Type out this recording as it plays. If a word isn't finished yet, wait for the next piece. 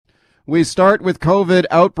We start with COVID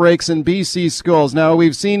outbreaks in BC schools. Now,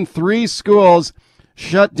 we've seen 3 schools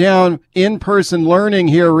shut down in-person learning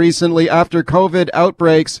here recently after COVID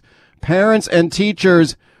outbreaks. Parents and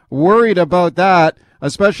teachers worried about that,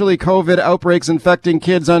 especially COVID outbreaks infecting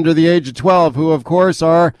kids under the age of 12, who, of course,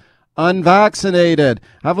 are unvaccinated.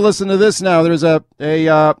 Have a listen to this now. There's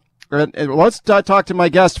let's talk to my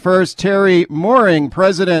guest first, Terry Mooring,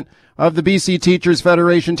 president of the BC Teachers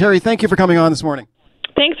Federation. Terry, thank you for coming on this morning.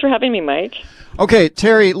 Thanks for having me, Mike. Okay,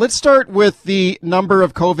 Terry, let's start with the number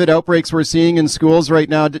of COVID outbreaks we're seeing in schools right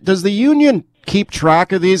now. Does the union keep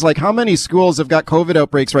track of these? Like, how many schools have got COVID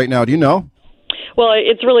outbreaks right now? Do you know? Well,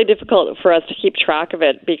 it's really difficult for us to keep track of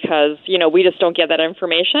it because, we just don't get that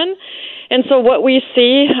information. And so what we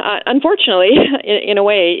see, unfortunately, in a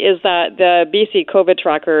way, is that the BC COVID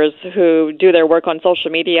trackers who do their work on social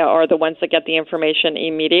media are the ones that get the information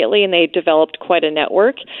immediately, and they developed quite a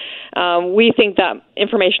network. We think that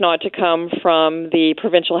information ought to come from the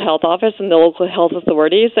provincial health office and the local health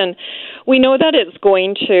authorities, and we know that it's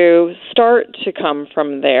going to start to come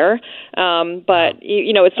from there. But,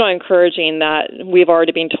 it's not encouraging that we've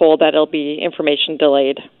already been told that it'll be information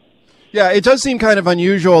delayed. Yeah, it does seem kind of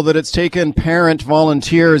unusual that it's taken parent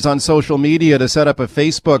volunteers on social media to set up a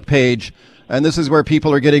Facebook page, and this is where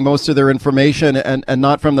people are getting most of their information and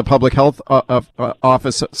not from the public health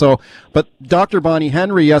office. But Dr. Bonnie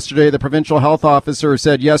Henry yesterday, the provincial health officer,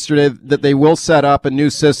 said yesterday that they will set up a new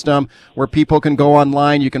system where people can go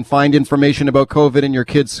online. You can find information about COVID in your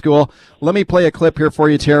kid's school. Let me play a clip here for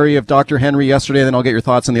you, Terry, of Dr. Henry yesterday, and then I'll get your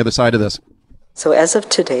thoughts on the other side of this. So as of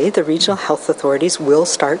today, the regional health authorities will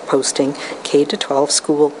start posting K-12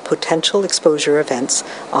 school potential exposure events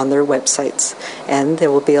on their websites. And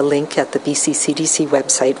there will be a link at the BC CDC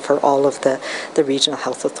website for all of the regional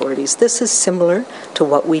health authorities. This is similar to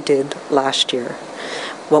what we did last year.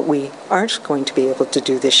 What we aren't going to be able to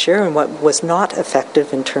do this year, and what was not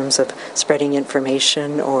effective in terms of spreading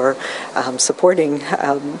information or supporting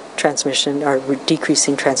transmission or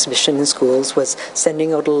decreasing transmission in schools, was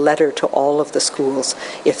sending out a letter to all of the schools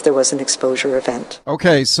if there was an exposure event.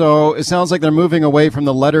 Okay, so it sounds like they're moving away from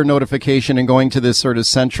the letter notification and going to this sort of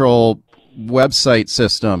central website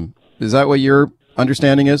system. Is that what your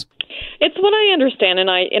understanding is? It's what I understand, and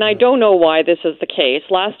I don't know why this is the case.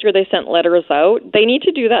 Last year they sent letters out. They need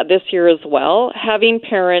to do that this year as well. Having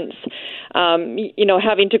parents,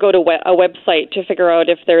 having to go to a website to figure out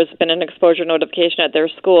if there's been an exposure notification at their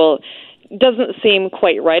school doesn't seem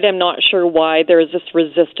quite right. I'm not sure why there is this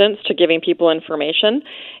resistance to giving people information.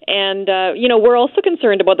 And, we're also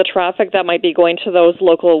concerned about the traffic that might be going to those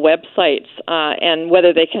local websites and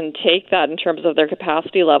whether they can take that in terms of their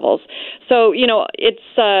capacity levels. So,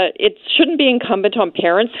 it shouldn't be incumbent on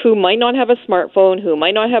parents who might not have a smartphone, who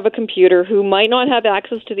might not have a computer, who might not have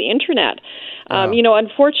access to the internet.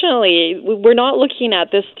 Unfortunately, we're not looking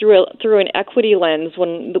at this through an equity lens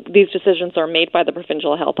when these decisions are made by the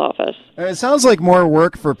provincial health office. It sounds like more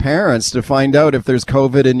work for parents to find out if there's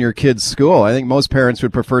COVID in your kid's school. I think most parents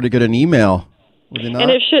would prefer to get an email. Would they not?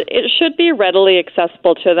 And it should be readily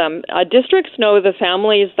accessible to them. Districts know the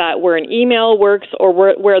families that where an email works or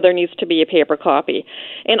where there needs to be a paper copy.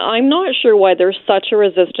 And I'm not sure why there's such a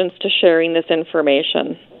resistance to sharing this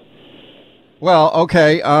information. Well,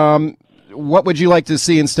 okay. What would you like to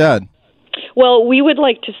see instead? Well, we would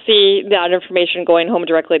like to see that information going home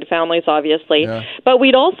directly to families, obviously. Yeah. But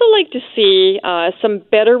we'd also like to see some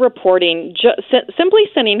better reporting. Simply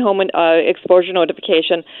sending home an exposure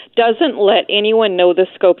notification doesn't let anyone know the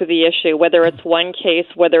scope of the issue, whether it's one case,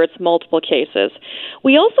 whether it's multiple cases.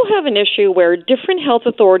 We also have an issue where different health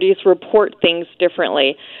authorities report things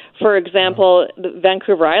differently. For example,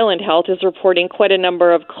 Vancouver Island Health is reporting quite a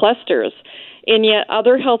number of clusters, and yet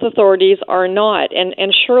other health authorities are not.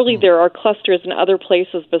 And surely there are clusters in other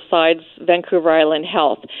places besides Vancouver Island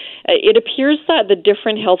Health. It appears that the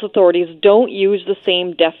different health authorities don't use the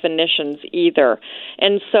same definitions either.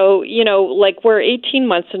 And so, we're 18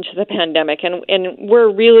 months into the pandemic, and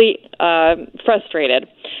we're really frustrated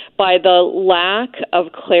by the lack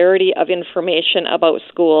of clarity of information about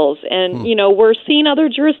schools. And, we're seeing other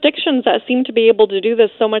jurisdictions that seem to be able to do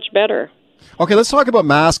this so much better. Okay, let's talk about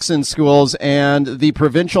masks in schools. And the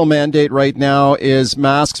provincial mandate right now is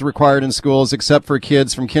masks required in schools except for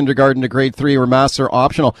kids from kindergarten to grade 3 where masks are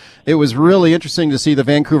optional. It was really interesting to see the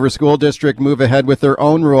Vancouver School District move ahead with their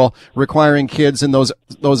own rule requiring kids in those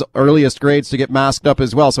earliest grades to get masked up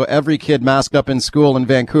as well. So every kid masked up in school in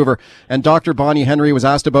Vancouver. And Dr. Bonnie Henry was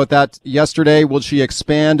asked about that yesterday. Will she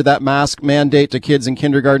expand that mask mandate to kids in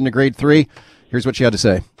kindergarten to grade 3? Here's what she had to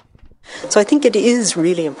say. So I think it is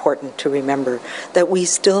really important to remember that we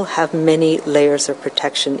still have many layers of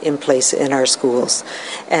protection in place in our schools,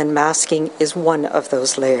 and masking is one of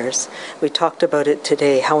those layers. We talked about it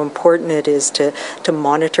today, how important it is to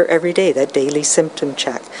monitor every day, that daily symptom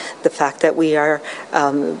check. The fact that we are,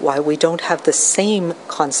 while we don't have the same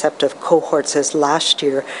concept of cohorts as last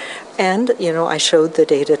year, and, I showed the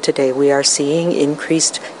data today. We are seeing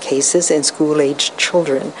increased cases in school-aged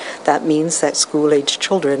children. That means that school-aged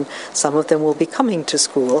children, some of them will be coming to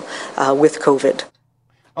school with COVID.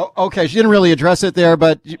 Oh, okay, she didn't really address it there,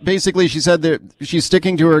 but basically she said that she's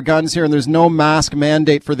sticking to her guns here, and there's no mask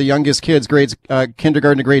mandate for the youngest kids, grades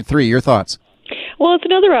kindergarten to grade 3. Your thoughts? Well, it's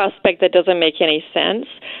another aspect that doesn't make any sense.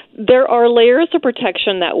 There are layers of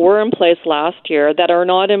protection that were in place last year that are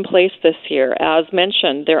not in place this year. As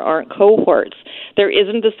mentioned, there aren't cohorts. There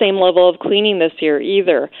isn't the same level of cleaning this year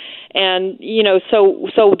either. And,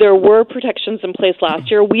 so there were protections in place last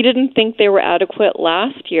year. We didn't think they were adequate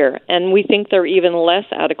last year, and we think they're even less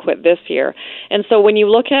adequate this year. And so when you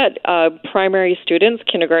look at primary students,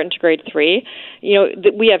 kindergarten to grade 3,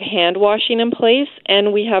 we have hand washing in place,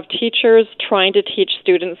 and we have teachers trying to teach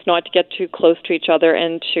students not to get too close to each other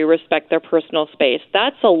and to respect their personal space.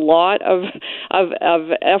 That's a lot of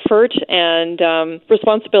effort and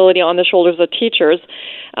responsibility on the shoulders of teachers.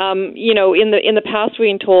 In the past,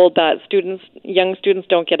 we've been told that young students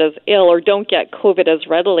don't get as ill or don't get COVID as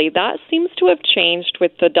readily. That seems to have changed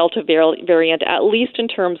with the Delta variant, at least in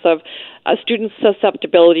terms of students'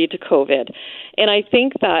 susceptibility to COVID. And I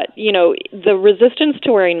think that, the resistance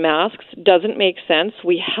to wearing masks doesn't make sense.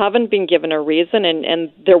 We haven't been given a reason,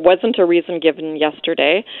 and there wasn't a reason given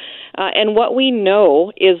yesterday. And what we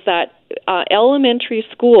know is that elementary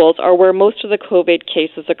schools are where most of the COVID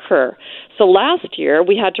cases occur. So last year,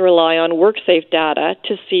 we had to rely on WorkSafe data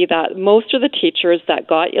to see that most of the teachers that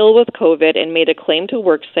got ill with COVID and made a claim to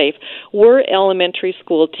WorkSafe were elementary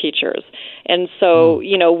school teachers. And so,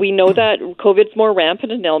 we know that COVID's more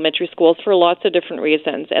rampant in elementary schools for lots of different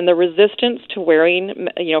reasons. And the resistance to wearing,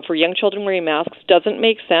 for young children wearing masks doesn't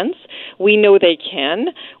make sense. We know they can.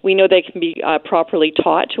 We know they can be properly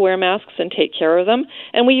taught to wear masks and take care of them.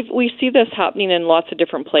 And we see this happening in lots of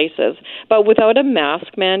different places. But without a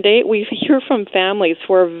mask mandate, we hear from families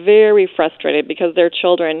who are very frustrated because their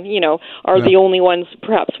children, are the only ones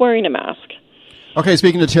perhaps wearing a mask. Okay,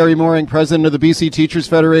 speaking to Terry Mooring, president of the BC Teachers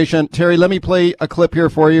Federation. Terry, let me play a clip here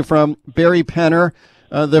for you from Barry Penner,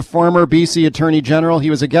 the former BC Attorney General. He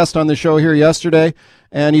was a guest on the show here yesterday,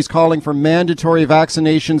 and he's calling for mandatory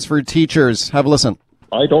vaccinations for teachers. Have a listen.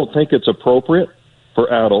 I don't think it's appropriate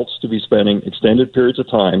for adults to be spending extended periods of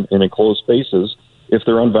time in enclosed spaces if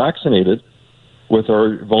they're unvaccinated with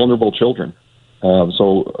our vulnerable children.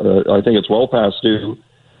 So I think it's well past due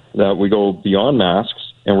that we go beyond masks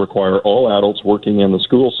and require all adults working in the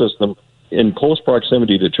school system in close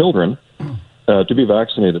proximity to children to be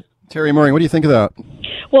vaccinated. Terry Mooring, what do you think of that?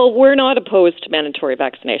 Well, we're not opposed to mandatory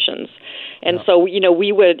vaccinations. And so,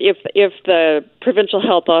 we would, if the provincial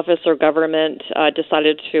health office or government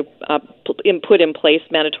decided to put in place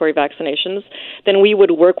mandatory vaccinations, then we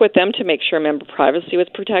would work with them to make sure member privacy was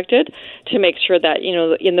protected, to make sure that,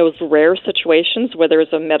 in those rare situations where there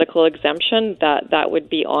is a medical exemption, that would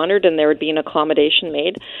be honored and there would be an accommodation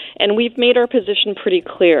made. And we've made our position pretty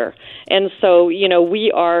clear. And so,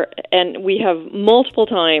 we have multiple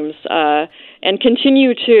times and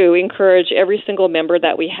continue to encourage every single member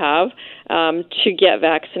that we have to get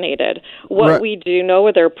vaccinated. What we do know,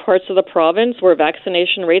 there are parts of the province where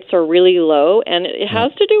vaccination rates are really low, and it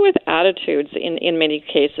has to do with attitudes in many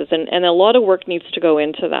cases, and a lot of work needs to go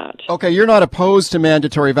into that. Okay, you're not opposed to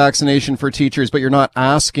mandatory vaccination for teachers, but you're not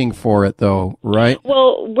asking for it, though, right?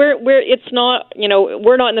 Well, we're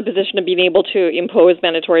not in the position of being able to impose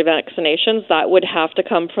mandatory vaccinations. That would have to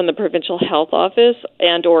come from the provincial health office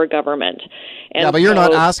and or government. And yeah, but you're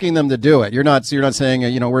not asking them to do it. You're not saying,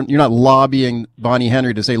 you're not lobbying Bonnie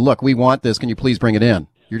Henry to say, look, we want this. Can you please bring it in?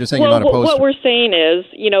 You're just saying you're not opposed. What we're saying is,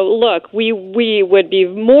 look, we would be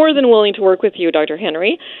more than willing to work with you, Dr.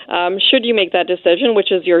 Henry, should you make that decision,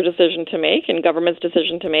 which is your decision to make and government's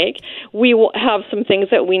decision to make. We will have some things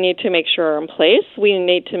that we need to make sure are in place. We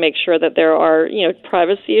need to make sure that there are,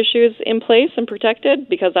 privacy issues in place and protected,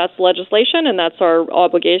 because that's legislation and that's our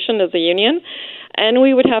obligation as a union. And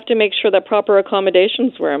we would have to make sure that proper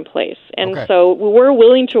accommodations were in place. And so we're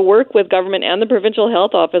willing to work with government and the provincial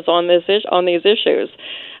health office on these issues.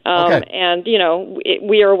 And,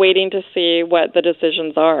 we are waiting to see what the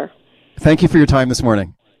decisions are. Thank you for your time this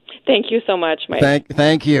morning. Thank you so much, Mike.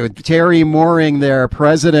 Thank you. Terry Mooring there,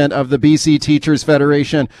 president of the BC Teachers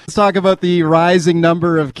Federation. Let's talk about the rising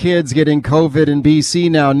number of kids getting COVID in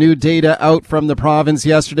BC now. New data out from the province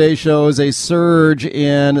yesterday shows a surge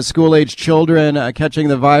in school-aged children catching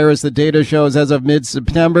the virus. The data shows as of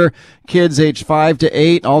mid-September, kids aged 5 to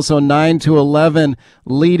 8, also 9 to 11,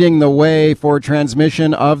 leading the way for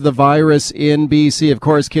transmission of the virus in BC. Of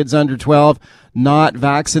course, kids under 12 not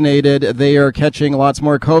vaccinated, they are catching lots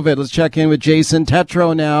more COVID. Let's check in with Jason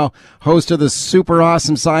Tetro now, host of the super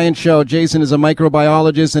awesome science show. Jason is a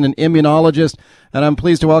microbiologist and an immunologist, and I'm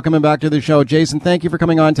pleased to welcome him back to the show. Jason, thank you for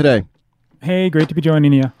coming on today. Hey, great to be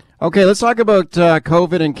joining you. Okay, let's talk about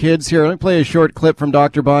COVID and kids here. Let me play a short clip from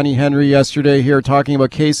Dr. Bonnie Henry yesterday here talking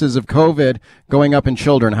about cases of COVID going up in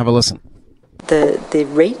children. Have a listen. The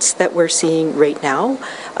rates that we're seeing right now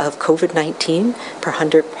of COVID-19 per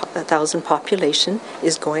 100,000 population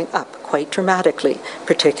is going up quite dramatically,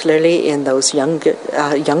 particularly in those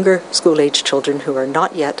younger school-age children who are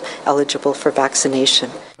not yet eligible for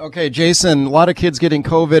vaccination. Okay, Jason, a lot of kids getting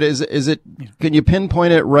COVID. Is it? Can you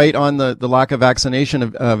pinpoint it right on the lack of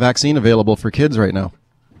vaccine available for kids right now?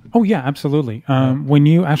 Oh, yeah, absolutely. When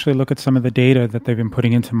you actually look at some of the data that they've been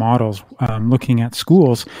putting into models, looking at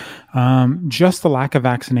schools, just the lack of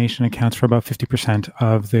vaccination accounts for about 50%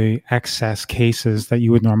 of the excess cases that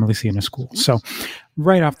you would normally see in a school. So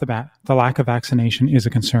right off the bat, the lack of vaccination is a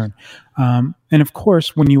concern. And of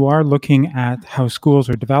course, when you are looking at how schools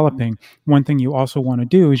are developing, one thing you also want to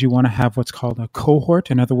do is you want to have what's called a cohort.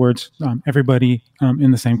 In other words, everybody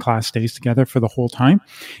in the same class stays together for the whole time.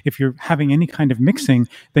 If you're having any kind of mixing,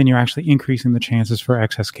 then you're actually increasing the chances for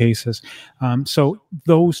excess cases. So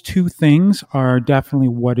those two things are definitely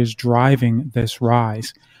what is driving this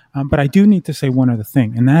rise. But I do need to say one other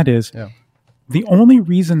thing, and that is, the only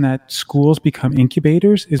reason that schools become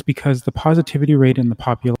incubators is because the positivity rate in the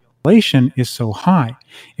population is so high.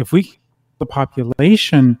 If we the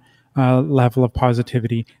population level of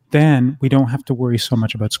positivity, then we don't have to worry so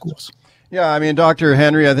much about schools. Yeah, I mean, Dr.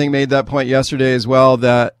 Henry, I think, made that point yesterday as well,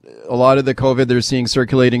 that a lot of the COVID they're seeing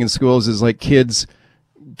circulating in schools is like kids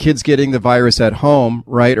getting the virus at home,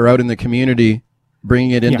 right, or out in the community,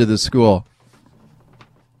 bringing it into the school.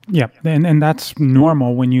 Yeah, and that's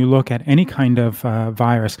normal when you look at any kind of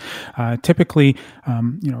virus. Typically,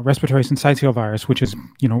 respiratory syncytial virus, which is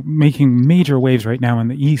making major waves right now in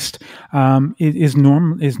the East, is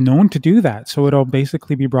known to do that. So it'll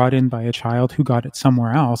basically be brought in by a child who got it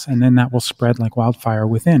somewhere else, and then that will spread like wildfire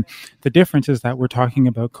within. The difference is that we're talking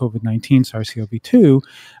about COVID-19, SARS-CoV-2,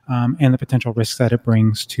 and the potential risks that it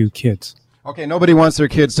brings to kids. Okay, nobody wants their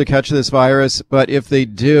kids to catch this virus, but if they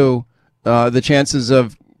do, the chances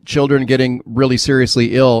of children getting really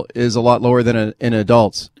seriously ill is a lot lower than in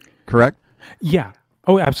adults, correct? Yeah.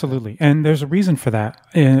 Oh, absolutely. And there's a reason for that.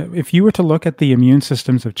 If you were to look at the immune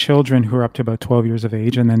systems of children who are up to about 12 years of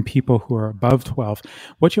age and then people who are above 12,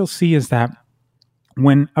 what you'll see is that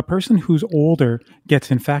when a person who's older gets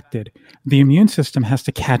infected, the immune system has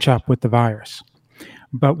to catch up with the virus.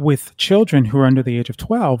 But with children who are under the age of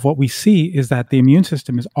 12, what we see is that the immune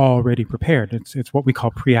system is already prepared. It's what we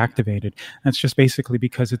call pre-activated. That's just basically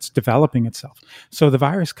because it's developing itself. So the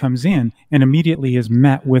virus comes in and immediately is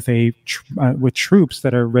met with with troops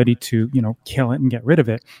that are ready to, kill it and get rid of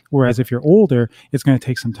it. Whereas if you're older, it's going to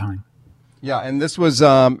take some time. Yeah, and this was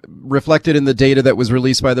reflected in the data that was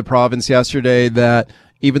released by the province yesterday that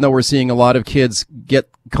even though we're seeing a lot of kids get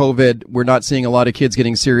COVID, we're not seeing a lot of kids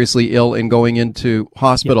getting seriously ill and going into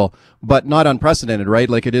hospital, but not unprecedented, right?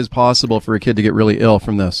 Like it is possible for a kid to get really ill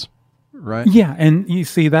from this, right? Yeah, and you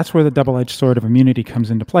see, that's where the double-edged sword of immunity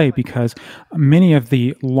comes into play because many of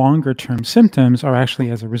the longer-term symptoms are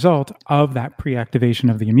actually as a result of that pre-activation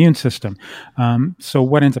of the immune system. So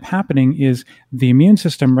what ends up happening is the immune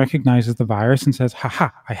system recognizes the virus and says,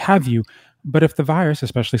 "Ha-ha, I have you." But if the virus,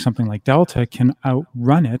 especially something like Delta, can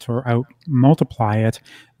outrun it or out-multiply it,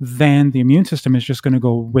 then the immune system is just going to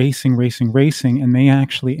go racing, and may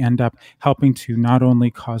actually end up helping to not only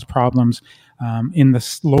cause problems in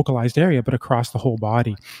the localized area, but across the whole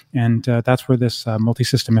body. And that's where this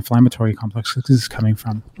multi-system inflammatory complex is coming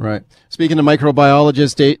from. Right. Speaking to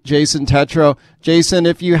microbiologist Jason Tetro. Jason,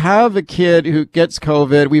 if you have a kid who gets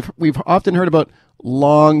COVID, we've often heard about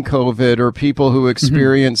long COVID or people who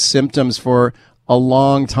experience symptoms for a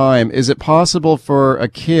long time. Is it possible for a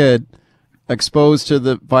kid exposed to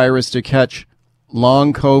the virus to catch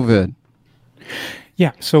long COVID?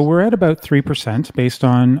 Yeah, so we're at about 3% based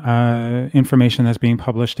on information that's being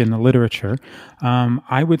published in the literature.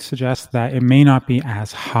 I would suggest that it may not be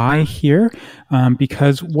as high here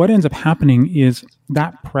because what ends up happening is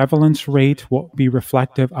that prevalence rate will be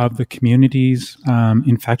reflective of the community's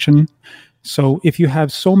infection. So if you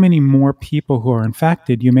have so many more people who are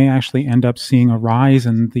infected, you may actually end up seeing a rise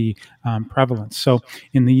in the prevalence. So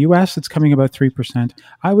in the US, it's coming about 3%.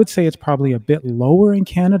 I would say it's probably a bit lower in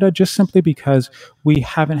Canada, just simply because we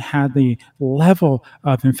haven't had the level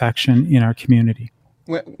of infection in our community.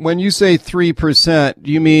 When you say 3%,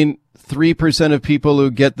 do you mean 3% of people who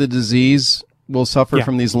get the disease will suffer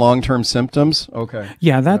from these long-term symptoms? Okay.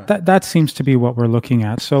 Yeah, that seems to be what we're looking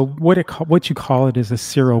at. So what you call it is a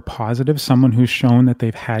seropositive, someone who's shown that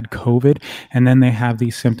they've had COVID, and then they have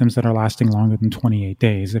these symptoms that are lasting longer than 28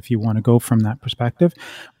 days, if you want to go from that perspective.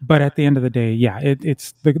 But at the end of the day,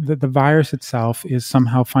 it's the virus itself is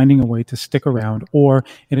somehow finding a way to stick around, or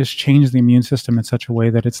it has changed the immune system in such a way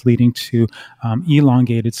that it's leading to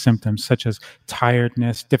elongated symptoms such as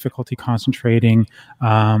tiredness, difficulty concentrating,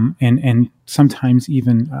 and sometimes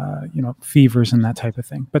even fevers and that type of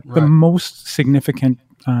thing. But the most significant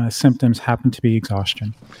symptoms happen to be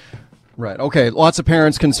exhaustion. Right. Okay. Lots of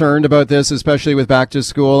parents concerned about this, especially with back to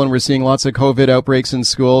school, and we're seeing lots of COVID outbreaks in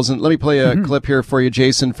schools. And let me play a clip here for you,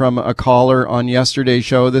 Jason, from a caller on yesterday's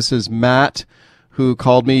show. This is Matt, who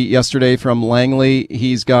called me yesterday from Langley.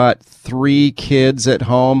 He's got 3 kids at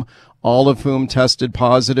home, all of whom tested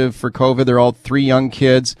positive for COVID. They're all 3 young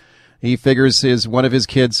kids. He figures one of his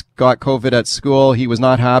kids got COVID at school. He was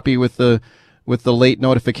not happy with the late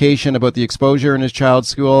notification about the exposure in his child's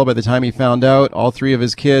school. By the time he found out, all 3 of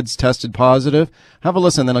his kids tested positive. Have a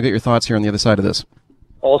listen, then I'll get your thoughts here on the other side of this.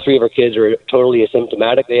 All 3 of our kids were totally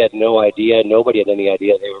asymptomatic. They had no idea. Nobody had any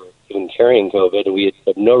idea they were even carrying COVID, and we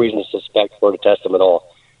had no reason to suspect or to test them at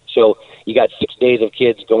all. So you got 6 days of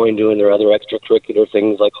kids doing their other extracurricular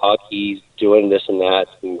things like hockey, doing this and that,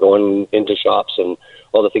 and going into shops and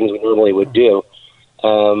all the things we normally would do.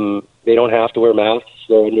 They don't have to wear masks.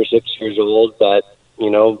 They're under 6 years old, but, who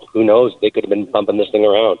knows? They could have been pumping this thing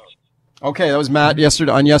around. Okay, that was Matt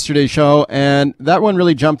on yesterday's show, and that one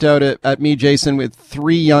really jumped out at me, Jason, with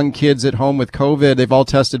 3 young kids at home with COVID. They've all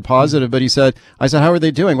tested positive, but I said, how are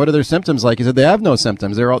they doing? What are their symptoms like? He said, they have no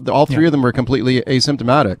symptoms. They're all 3 of them were completely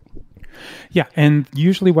asymptomatic. Yeah, and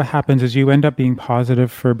usually what happens is you end up being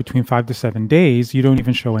positive for between 5 to 7 days. You don't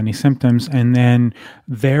even show any symptoms, and then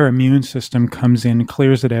their immune system comes in,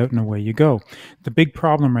 clears it out, and away you go. The big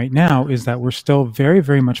problem right now is that we're still very,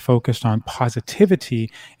 very much focused on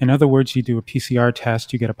positivity. In other words, you do a PCR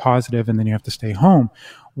test, you get a positive, and then you have to stay home.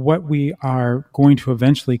 What we are going to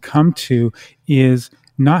eventually come to is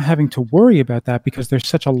not having to worry about that because there's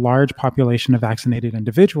such a large population of vaccinated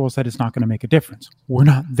individuals that it's not going to make a difference. We're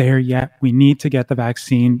not there yet. We need to get the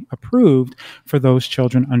vaccine approved for those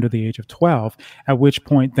children under the age of 12, at which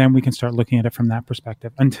point then we can start looking at it from that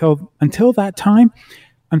perspective. Until that time,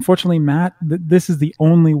 unfortunately, Matt, this is the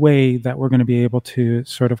only way that we're going to be able to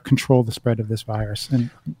sort of control the spread of this virus.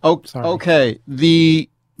 Okay, the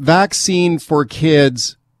vaccine for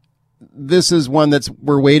kids, this is one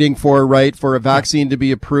we're waiting for, right? For a vaccine to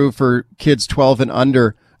be approved for kids 12 and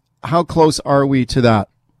under. How close are we to that?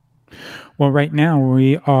 Well, right now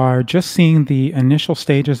we are just seeing the initial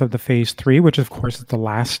stages of the phase 3, which of course is the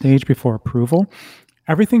last stage before approval.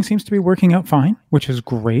 Everything seems to be working out fine, which is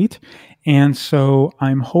great. And so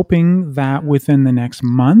I'm hoping that within the next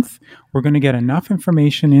month, we're going to get enough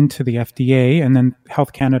information into the FDA, and then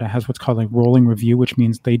Health Canada has what's called a rolling review, which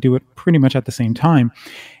means they do it pretty much at the same time.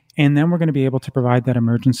 And then we're going to be able to provide that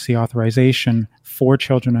emergency authorization for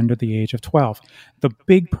children under the age of 12. The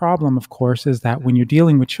big problem, of course, is that when you're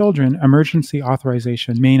dealing with children, emergency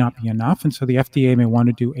authorization may not be enough. And so the FDA may want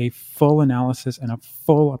to do a full analysis and a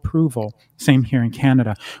full approval, same here in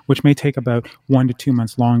Canada, which may take about 1 to 2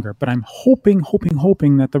 months longer. But I'm hoping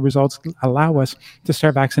that the results allow us to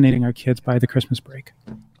start vaccinating our kids by the Christmas break.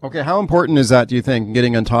 Okay, how important is that, do you think,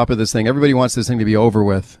 getting on top of this thing? Everybody wants this thing to be over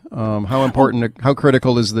with. How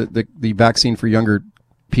critical is the vaccine for younger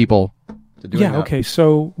people to do that? Okay,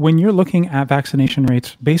 so when you're looking at vaccination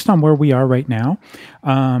rates, based on where we are right now,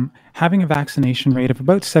 having a vaccination rate of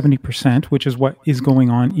about 70%, which is what is going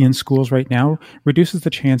on in schools right now, reduces the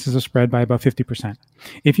chances of spread by about 50%.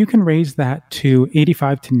 If you can raise that to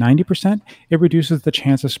 85 to 90%, it reduces the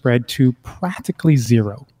chance of spread to practically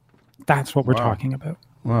 0. That's what we're talking about.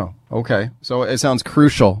 Wow. Okay. So it sounds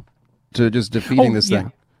crucial to just defeating this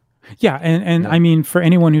thing. Yeah. And I mean, for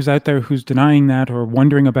anyone who's out there who's denying that or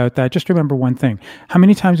wondering about that, just remember one thing. How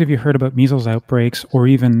many times have you heard about measles outbreaks or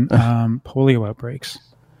even polio outbreaks?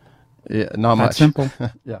 Yeah, not much. That's simple.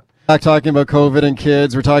 Yeah. Back talking about COVID and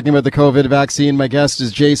kids. We're talking about the COVID vaccine. My guest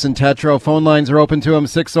is Jason Tetro. Phone lines are open to him,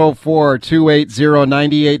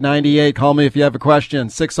 604-280-9898. Call me if you have a question,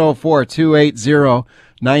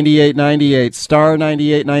 604-280-9898, star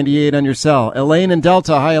 9898 on your cell. Elaine in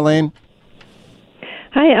Delta. Hi, Elaine.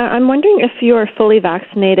 Hi, I'm wondering if you are fully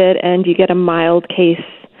vaccinated and you get a mild case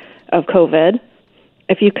of COVID,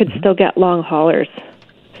 if you could still get long haulers.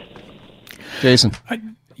 Jason.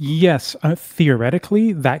 Yes,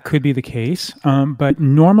 theoretically, that could be the case. But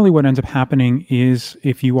normally what ends up happening is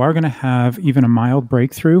if you are going to have even a mild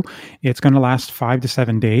breakthrough, it's going to last 5 to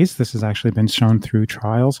 7 days. This has actually been shown through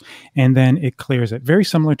trials. And then it clears it. Very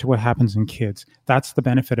similar to what happens in kids. That's the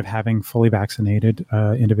benefit of having fully vaccinated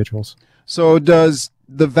individuals. So does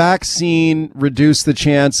the vaccine reduce the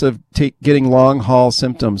chance of getting long-haul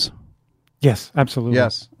symptoms? Yes, absolutely.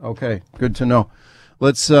 Yes. Okay. Good to know.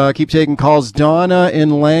 Let's keep taking calls. Donna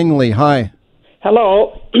in Langley. Hi.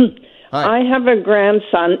 Hello. Hi. I have a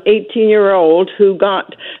grandson, 18-year-old, who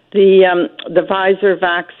got the Pfizer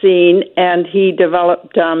vaccine, and he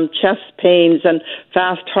developed chest pains and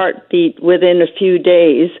fast heartbeat within a few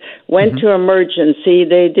days. Went to emergency.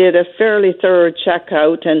 They did a fairly thorough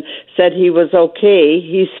checkout and said he was okay.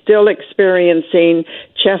 He's still experiencing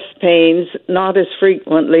chest pains, not as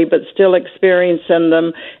frequently, but still experiencing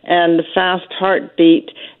them, and fast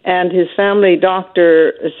heartbeat. And his family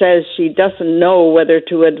doctor says she doesn't know whether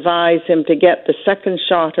to advise him to get the second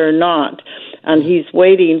shot or not. And he's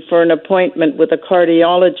waiting for an appointment with a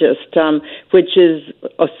cardiologist, which is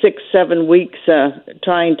 6-7 weeks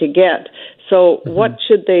trying to get. So what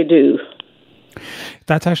should they do?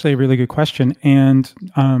 That's actually a really good question. And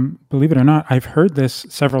believe it or not, I've heard this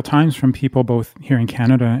several times from people both here in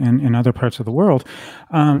Canada and in other parts of the world.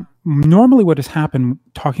 Normally what has happened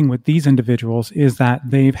talking with these individuals is that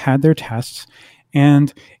they've had their tests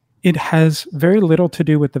and it has very little to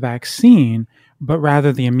do with the vaccine, but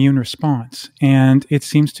rather the immune response. And it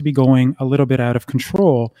seems to be going a little bit out of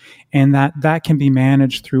control, and that can be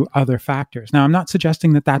managed through other factors. Now, I'm not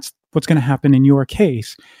suggesting that that's what's going to happen in your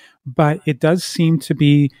case, but it does seem to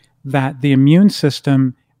be that the immune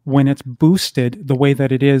system, when it's boosted the way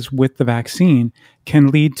that it is with the vaccine, can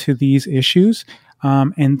lead to these issues.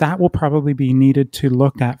 And that will probably be needed to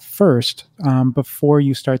look at first before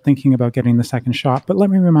you start thinking about getting the second shot. But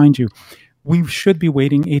let me remind you, we should be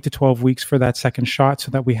waiting 8 to 12 weeks for that second shot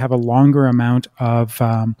so that we have a longer amount of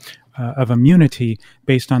immunity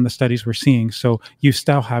based on the studies we're seeing. So you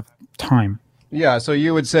still have time. Yeah, so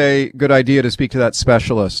you would say good idea to speak to that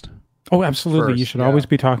specialist. Oh, absolutely. You should always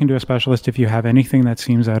be talking to a specialist if you have anything that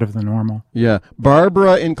seems out of the normal. Yeah.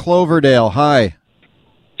 Barbara in Cloverdale. Hi.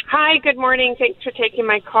 Hi, good morning. Thanks for taking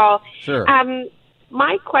my call. Sure.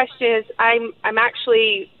 My question is, I'm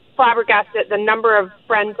actually flabbergasted at the number of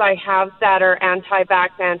friends I have that are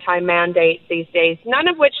anti-vax, anti-mandate these days, none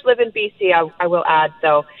of which live in BC, I will add,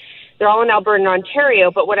 though. They're all in Alberta and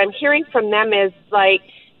Ontario, but what I'm hearing from them is like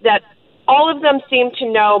that all of them seem to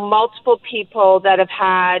know multiple people that have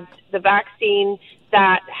had the vaccine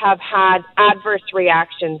that have had adverse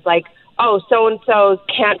reactions, like, oh, so-and-so's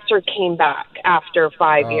cancer came back after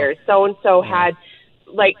 5 years. So-and-so had,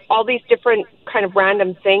 like, all these different kind of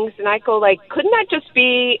random things. And I go, like, couldn't that just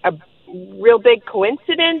be a real big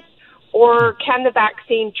coincidence? Or can the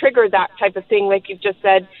vaccine trigger that type of thing, like you've just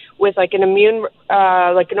said, with, like, an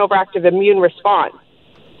overactive immune response?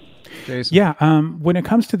 Jason. Yeah, when it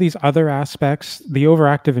comes to these other aspects, the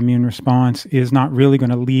overactive immune response is not really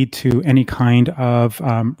going to lead to any kind of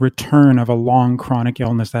return of a long chronic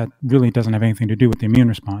illness that really doesn't have anything to do with the immune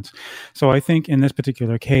response. So I think in this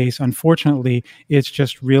particular case, unfortunately, it's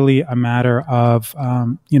just really a matter of,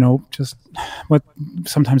 just what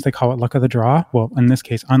sometimes they call it luck of the draw. Well, in this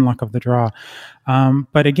case, unluck of the draw.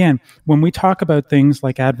 But again, when we talk about things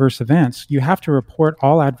like adverse events, you have to report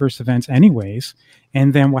all adverse events anyways.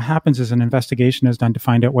 And then what happens is an investigation is done to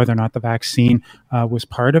find out whether or not the vaccine was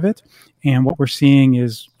part of it. And what we're seeing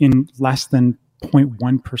is in less than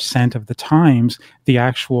 0.1% of the times, the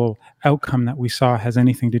actual outcome that we saw has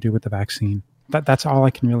anything to do with the vaccine. That's all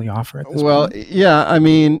I can really offer at this point. Yeah, I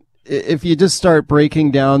mean, if you just start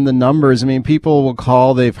breaking down the numbers, I mean, people will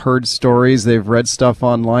call, they've heard stories, they've read stuff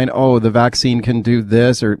online. Oh, the vaccine can do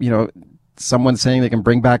this, or, someone saying they can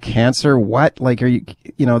bring back cancer. What? Like, are you,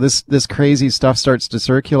 this crazy stuff starts to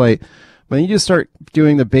circulate. But you just start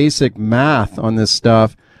doing the basic math on this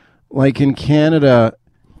stuff. Like in Canada,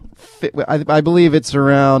 I believe it's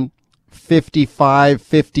around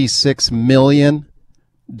 56 million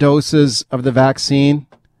doses of the vaccine.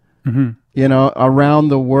 Mm-hmm. Around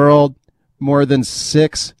the world, more than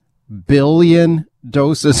 6 billion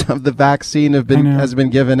doses of the vaccine has been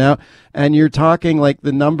given out, and you're talking like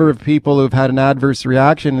the number of people who've had an adverse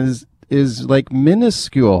reaction is like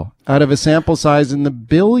minuscule out of a sample size in the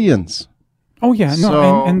billions. Oh yeah,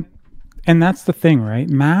 no, and that's the thing, right?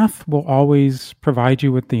 Math will always provide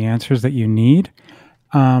you with the answers that you need.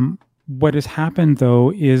 What has happened,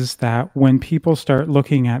 though, is that when people start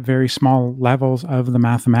looking at very small levels of the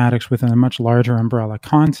mathematics within a much larger umbrella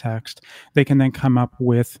context, they can then come up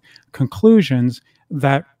with conclusions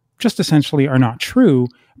that just essentially are not true.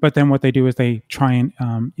 But then what they do is they try and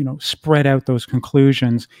spread out those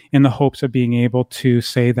conclusions in the hopes of being able to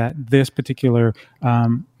say that this particular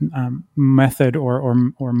method or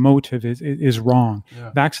motive is wrong.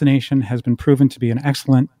 Yeah. Vaccination has been proven to be an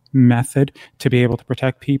excellent method to be able to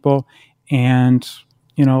protect people, and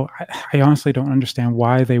I honestly don't understand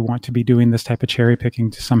why they want to be doing this type of cherry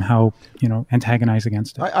picking to somehow antagonize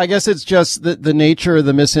against it. I guess it's just the nature of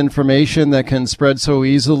the misinformation that can spread so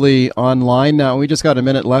easily online now. We just got a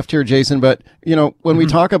minute left here, Jason, but when we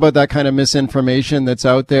talk about that kind of misinformation that's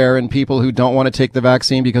out there and people who don't want to take the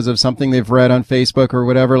vaccine because of something they've read on Facebook or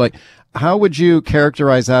whatever, like how would you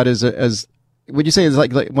characterize that as would you say is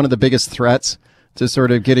like one of the biggest threats to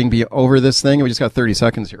sort of getting over this thing? We just got 30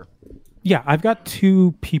 seconds here. Yeah, I've got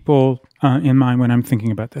two people in mind when I'm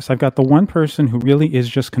thinking about this. I've got the one person who really is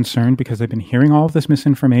just concerned because they've been hearing all of this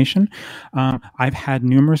misinformation. I've had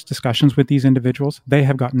numerous discussions with these individuals. They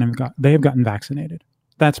have gotten vaccinated.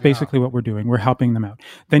 That's basically what we're doing. We're helping them out.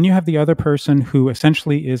 Then you have the other person who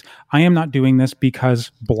essentially is, I am not doing this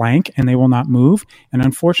because blank, and they will not move. And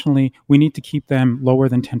unfortunately, we need to keep them lower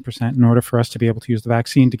than 10% in order for us to be able to use the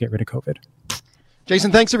vaccine to get rid of COVID.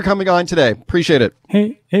 Jason, thanks for coming on today. Appreciate it.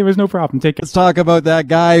 Hey, it was no problem. Take care. Let's talk about that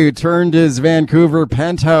guy who turned his Vancouver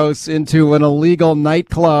penthouse into an illegal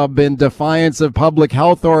nightclub in defiance of public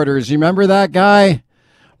health orders. You remember that guy?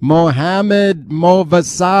 Mohammad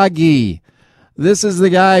Movassaghi. This is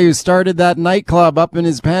the guy who started that nightclub up in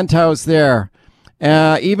his penthouse there.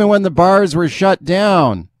 Even when the bars were shut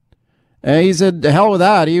down. He said, the hell with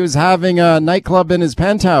that. He was having a nightclub in his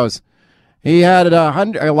penthouse. He had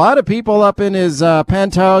a lot of people up in his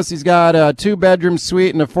penthouse. He's got a 2-bedroom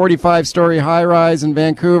suite and a 45-story high-rise in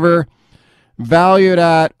Vancouver, valued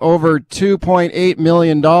at over $2.8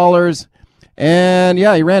 million. And,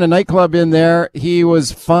 yeah, he ran a nightclub in there. He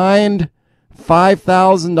was fined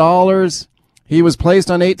 $5,000. He was placed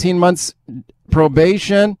on 18 months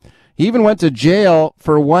probation. He even went to jail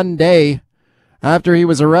for 1 day after he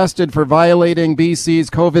was arrested for violating BC's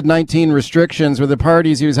COVID-19 restrictions with the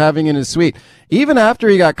parties he was having in his suite. Even after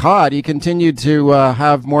he got caught, he continued to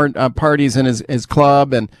have more parties in his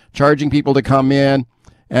club and charging people to come in,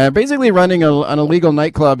 basically running an illegal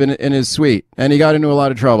nightclub in his suite, and he got into a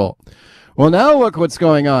lot of trouble. Well, now look what's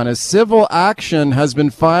going on. A civil action has been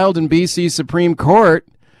filed in BC Supreme Court.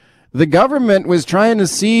 The government was trying to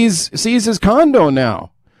seize his condo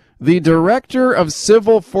now. The director of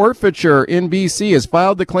civil forfeiture in BC has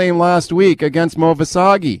filed the claim last week against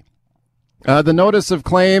Movassaghi. The notice of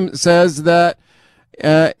claim says that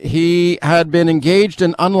he had been engaged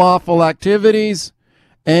in unlawful activities,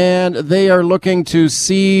 and they are looking to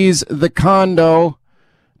seize the condo.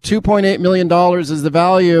 $2.8 million is the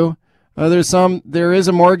value. There is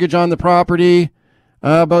a mortgage on the property.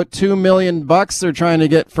 About $2 million they're trying to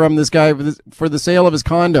get from this guy for the sale of his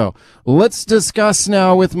condo. Let's discuss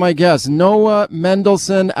now with my guest, Noah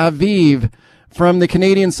Mendelsohn Aviv from the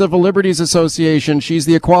Canadian Civil Liberties Association. She's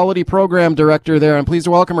the Equality Program Director there. I'm pleased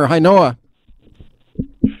to welcome her. Hi, Noah.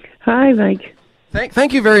 Hi, Mike.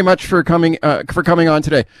 Thank you very much for coming on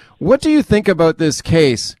today. What do you think about this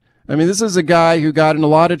case? I mean, this is a guy who got in a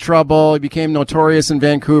lot of trouble. He became notorious in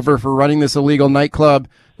Vancouver for running this illegal nightclub.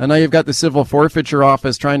 And now you've got the civil forfeiture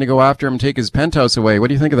office trying to go after him and take his penthouse away. What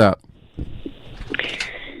do you think of that?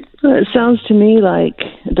 Well, it sounds to me like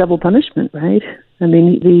a double punishment, right? I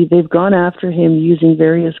mean, they've gone after him using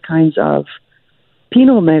various kinds of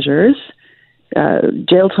penal measures,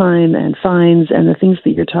 jail time and fines and the things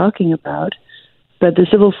that you're talking about. But the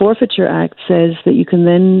Civil Forfeiture Act says that you can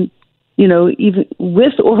then, even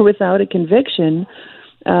with or without a conviction,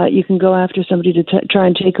 you can go after somebody to try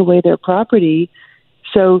and take away their property.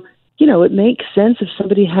 So, it makes sense if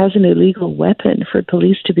somebody has an illegal weapon for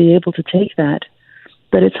police to be able to take that.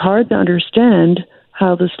 But it's hard to understand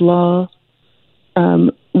how this law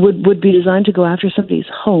would be designed to go after somebody's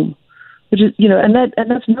home, which is, and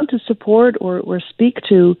that's not to support or speak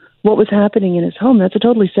to what was happening in his home. That's a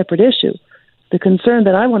totally separate issue. The concern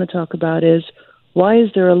that I want to talk about is, why is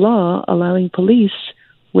there a law allowing police,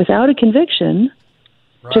 without a conviction,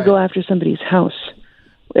 to go after somebody's house?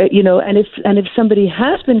 And if somebody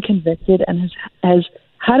has been convicted and has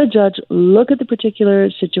had a judge look at the particular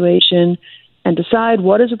situation and decide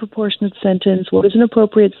what is a proportionate sentence, what is an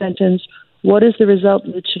appropriate sentence, what is the result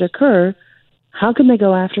that should occur, how can they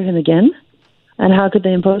go after him again? And how could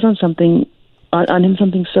they impose on him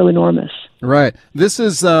something so enormous? Right. This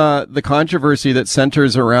is the controversy that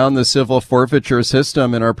centers around the civil forfeiture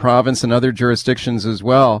system in our province and other jurisdictions as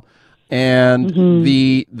well. And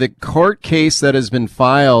the court case that has been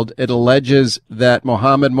filed, it alleges that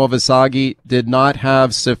Mohammad Movassaghi did not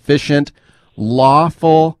have sufficient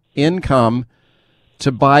lawful income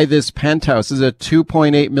to buy this penthouse. This is a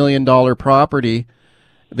 $2.8 million property.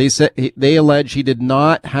 They allege he did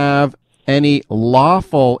not have any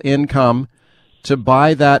lawful income to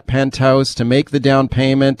buy that penthouse, to make the down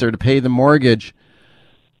payment, or to pay the mortgage.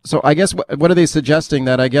 So I guess what are they suggesting?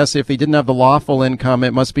 That I guess if he didn't have the lawful income,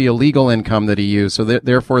 it must be illegal income that he used. So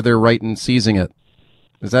therefore, they're right in seizing it.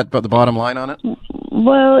 Is that the bottom line on it?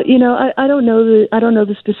 Well, I don't know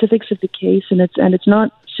the specifics of the case, and it's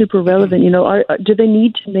not super relevant. Do they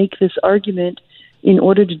need to make this argument in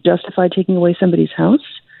order to justify taking away somebody's house?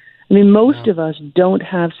 I mean, most of us don't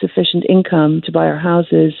have sufficient income to buy our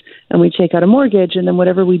houses, and we take out a mortgage, and then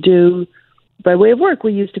whatever we do by way of work,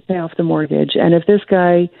 we use to pay off the mortgage. And if this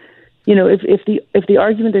guy, if the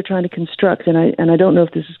argument they're trying to construct, and I don't know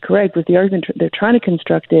if this is correct, but the argument they're trying to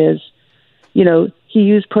construct is, he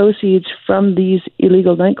used proceeds from these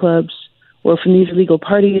illegal nightclubs or from these illegal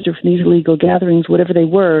parties or from these illegal gatherings, whatever they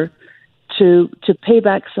were, to pay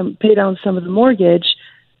down some of the mortgage.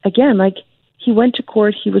 Again, like, he went to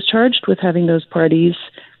court. He was charged with having those parties.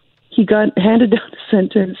 He got handed down a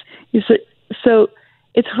sentence. So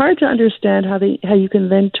it's hard to understand how you can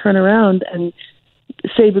then turn around and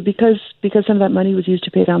say, but because some of that money was used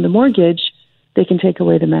to pay down the mortgage, they can take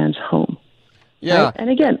away the man's home. Yeah. Right?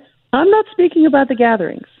 And again, I'm not speaking about the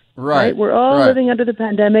gatherings. Right. We're all living under the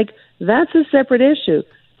pandemic. That's a separate issue.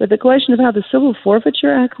 But the question of how the Civil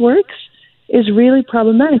Forfeiture Act works is really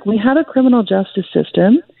problematic. We have a criminal justice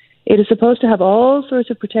system. It is supposed to have all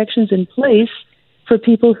sorts of protections in place for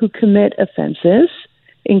people who commit offenses,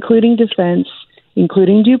 including defense,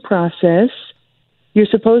 including due process. You're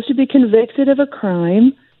supposed to be convicted of a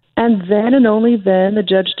crime, and then and only then the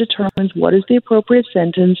judge determines what is the appropriate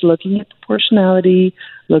sentence, looking at proportionality,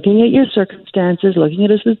 looking at your circumstances, looking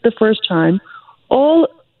at it as the first time. All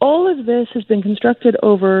of this has been constructed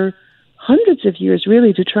over hundreds of years,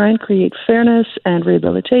 really, to try and create fairness and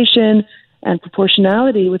rehabilitation and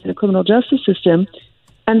proportionality within the criminal justice system.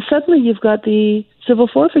 And suddenly you've got the Civil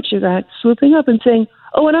Forfeiture Act swooping up and saying,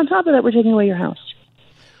 oh, and on top of that, we're taking away your house.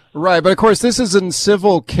 Right, but of course, this is a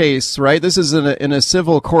civil case, right? This is in a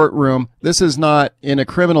civil courtroom. This is not in a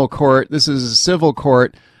criminal court. This is a civil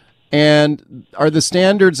court. And are the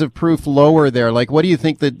standards of proof lower there? Like, what do you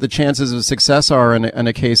think that the chances of success are in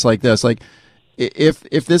a case like this? Like, if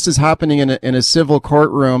this is happening in a civil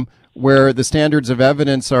courtroom where the standards of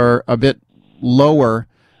evidence are a bit lower,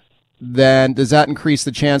 then does that increase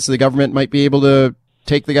the chance that the government might be able to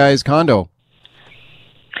take the guy's condo?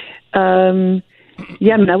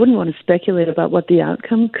 Yeah, I mean, I wouldn't want to speculate about what the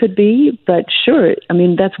outcome could be, but sure, I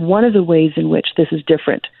mean, that's one of the ways in which this is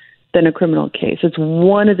different than a criminal case. It's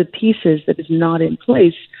one of the pieces that is not in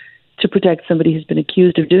place to protect somebody who's been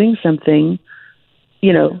accused of doing something.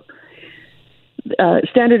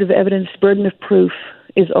 Standard of evidence, burden of proof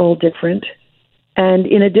is all different. And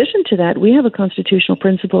in addition to that, we have a constitutional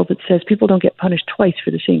principle that says people don't get punished twice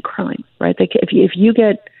for the same crime, right? If you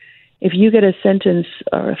get a sentence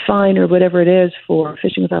or a fine or whatever it is for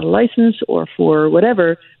fishing without a license or for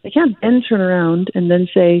whatever, they can't then turn around and then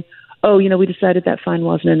say, oh, we decided that fine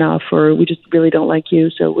wasn't enough, or we just really don't like you,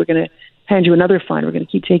 so we're going to hand you another fine. We're going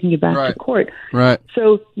to keep taking you back to court. Right.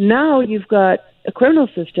 So now you've got a criminal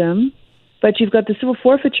system, but you've got the Civil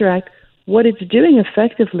Forfeiture Act. What it's doing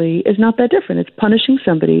effectively is not that different. It's punishing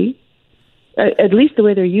somebody, at least the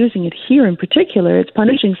way they're using it here in particular, it's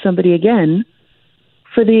punishing somebody again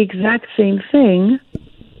for the exact same thing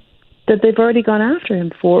that they've already gone after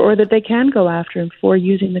him for, or that they can go after him for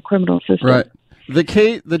using the criminal system. Right. The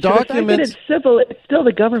document. The fact that it's civil, it's still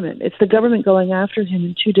the government. It's the government going after him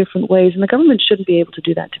in two different ways, and the government shouldn't be able to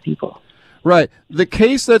do that to people. Right. The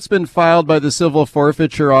case that's been filed by the Civil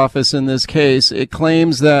Forfeiture Office in this case, it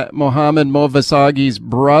claims that Mohammad Movassaghi's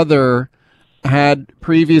brother had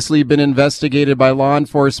previously been investigated by law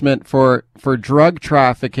enforcement for drug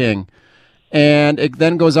trafficking. And it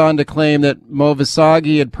then goes on to claim that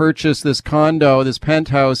Movassaghi had purchased this condo, this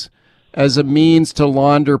penthouse, as a means to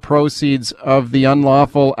launder proceeds of the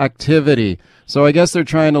unlawful activity. So I guess they're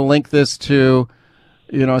trying to link this to,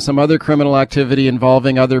 some other criminal activity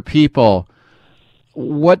involving other people.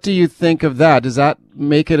 what do you think of that? Does that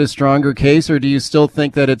make it a stronger case, or do you still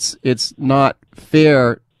think that it's not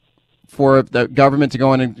fair for the government to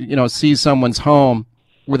go in and seize someone's home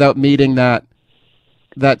without meeting that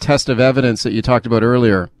test of evidence that you talked about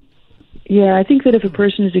earlier? Yeah, I think that if a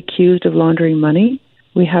person is accused of laundering money,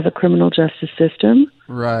 we have a criminal justice system,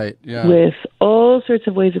 right? Yeah, with all sorts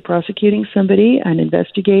of ways of prosecuting somebody and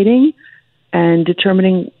investigating and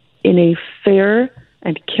determining in a fair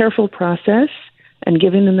and careful process and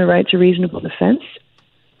giving them the right to reasonable defense,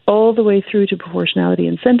 all the way through to proportionality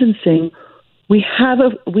in sentencing. We have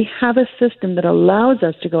a system that allows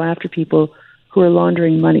us to go after people who are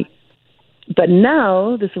laundering money. But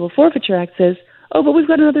now the Civil Forfeiture Act says, oh, but we've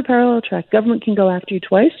got another parallel track. Government can go after you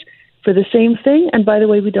twice for the same thing. And by the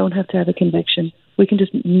way, we don't have to have a conviction. We can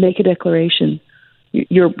just make a declaration.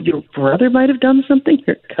 Your brother might have done something.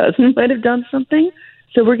 Your cousin might have done something.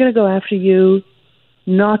 So we're going to go after you,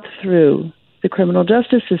 not through the criminal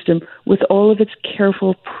justice system, with all of its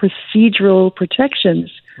careful procedural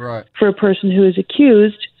protections for a person who is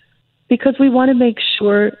accused, because we want to make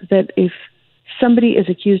sure that if somebody is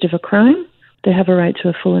accused of a crime, they have a right to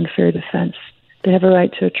a full and fair defense. They have a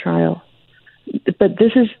right to a trial. But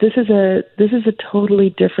this is a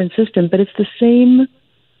totally different system. But it's the same.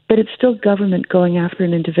 But it's still government going after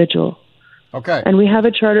an individual. Okay. And we have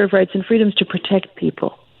a Charter of Rights and Freedoms to protect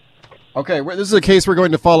people. Okay, this is a case we're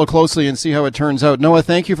going to follow closely and see how it turns out. Noah,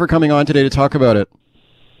 thank you for coming on today to talk about it.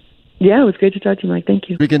 Yeah, it was great to talk to you, Mike. Thank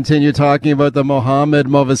you. We continue talking about the Mohammad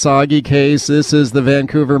Movassaghi case. This is the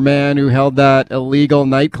Vancouver man who held that illegal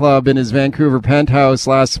nightclub in his Vancouver penthouse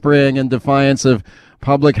last spring in defiance of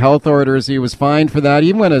public health orders. He was fined for that. He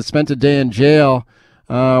even spent a day in jail,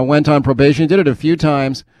 went on probation. He did it a few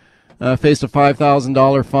times. Faced a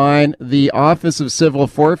 $5,000 fine. The Office of Civil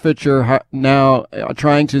Forfeiture now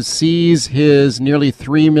trying to seize his nearly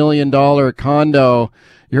 $3 million condo.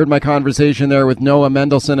 You heard my conversation there with Noah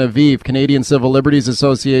Mendelson-Aviv, Canadian Civil Liberties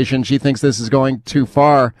Association. She thinks this is going too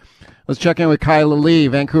far. Let's check in with Kyla Lee,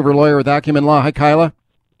 Vancouver lawyer with Acumen Law. Hi, Kyla.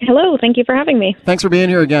 Hello. Thank you for having me. Thanks for being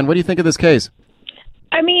here again. What do you think of this case?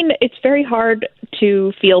 I mean, it's very hard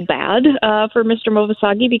to feel bad for Mr.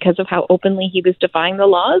 Movassaghi because of how openly he was defying the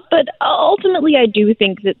laws. But ultimately, I do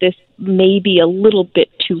think that this may be a little bit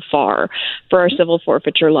too far for our civil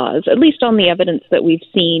forfeiture laws, at least on the evidence that we've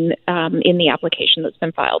seen in the application that's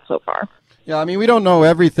been filed so far. Yeah, I mean, we don't know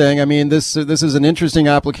everything. I mean, this is an interesting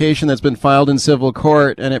application that's been filed in civil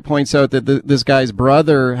court, and it points out that this guy's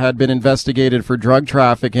brother had been investigated for drug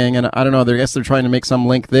trafficking, and I don't know, I guess they're trying to make some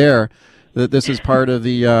link there. That this is part of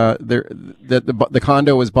the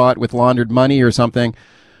condo was bought with laundered money or something.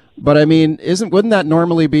 But I mean, wouldn't that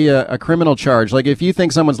normally be a criminal charge? Like if you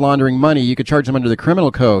think someone's laundering money, you could charge them under the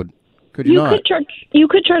criminal code. Could you not? You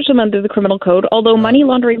could charge them under the criminal code, although money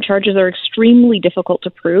laundering charges are extremely difficult to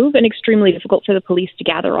prove and extremely difficult for the police to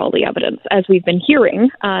gather all the evidence, as we've been hearing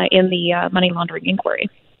in the money laundering inquiry.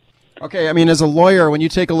 Okay, I mean, as a lawyer, when you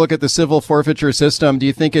take a look at the civil forfeiture system, do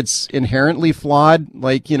you think it's inherently flawed?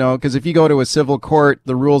 Like, because if you go to a civil court,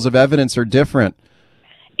 the rules of evidence are different,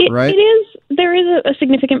 right? It is. There is a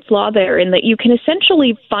significant flaw there in that you can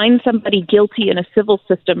essentially find somebody guilty in a civil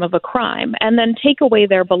system of a crime and then take away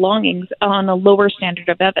their belongings on a lower standard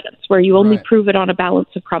of evidence where you only prove it on a balance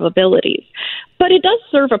of probabilities. But it does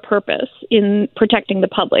serve a purpose in protecting the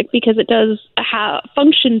public because it does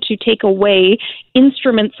function to take away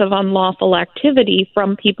instruments of unlawful activity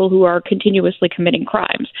from people who are continuously committing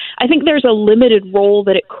crimes. I think there's a limited role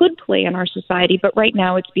that it could play in our society, but right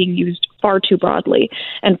now it's being used far too broadly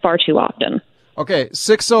and far too often. Okay,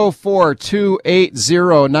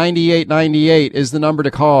 604-280-9898 is the number to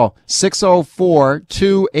call.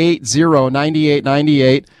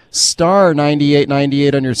 604-280-9898, star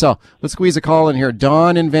 9898 on your cell. Let's squeeze a call in here.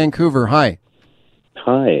 Don in Vancouver, hi.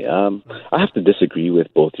 Hi. I have to disagree with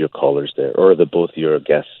both your callers there, or both your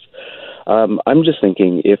guests. I'm just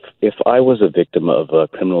thinking if I was a victim of a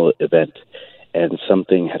criminal event and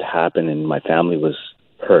something had happened and my family was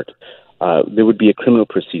hurt, there would be a criminal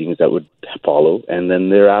proceedings that would follow, and then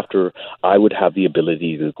thereafter I would have the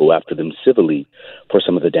ability to go after them civilly for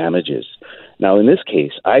some of the damages. Now, in this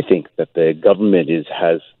case, I think that the government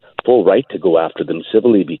has full right to go after them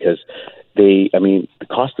civilly because the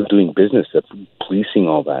cost of doing business, of policing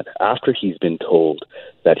all that, after he's been told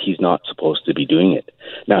that he's not supposed to be doing it.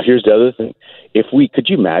 Now, here's the other thing. Could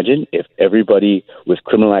you imagine if everybody with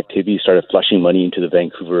criminal activity started flushing money into the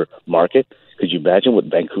Vancouver market? Could you imagine what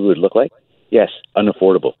Vancouver would look like? Yes,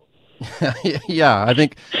 unaffordable. Yeah, I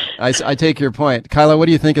think I take your point. Kyla, what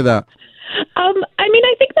do you think of that? I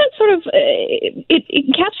think that sort of it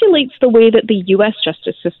encapsulates the way that the U.S.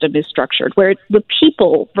 justice system is structured, where it's the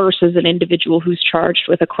people versus an individual who's charged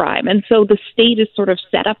with a crime. And so the state is sort of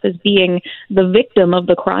set up as being the victim of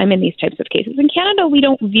the crime in these types of cases. In Canada, we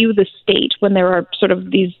don't view the state when there are sort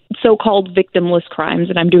of these so-called victimless crimes,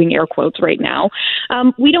 and I'm doing air quotes right now.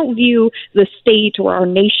 We don't view the state or our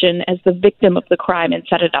nation as the victim of the crime and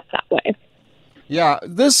set it up that way. Yeah,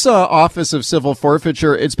 this Office of Civil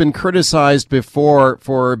Forfeiture, it's been criticized before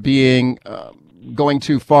for being going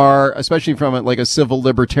too far, especially from a civil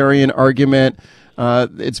libertarian argument.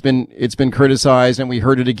 It's been criticized, and we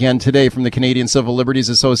heard it again today from the Canadian Civil Liberties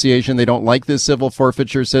Association. They don't like this civil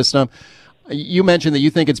forfeiture system. You mentioned that you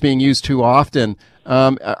think it's being used too often.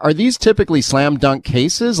 Are these typically slam dunk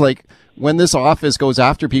cases? Like when this office goes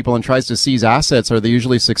after people and tries to seize assets, are they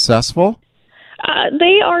usually successful?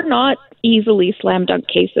 They are not easily slam dunk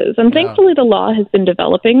cases. And thankfully, the law has been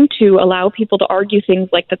developing to allow people to argue things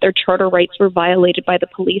like that their charter rights were violated by the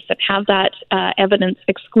police and have that evidence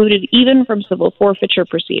excluded even from civil forfeiture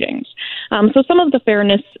proceedings. So some of the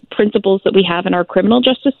fairness principles that we have in our criminal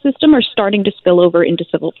justice system are starting to spill over into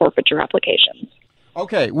civil forfeiture applications.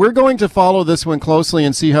 Okay, we're going to follow this one closely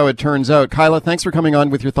and see how it turns out. Kyla, thanks for coming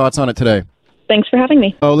on with your thoughts on it today. Thanks for having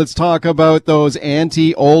me. Oh, let's talk about those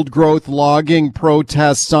anti-old growth logging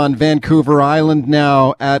protests on Vancouver Island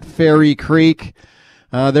now at Fairy Creek.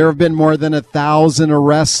 There have been more than 1,000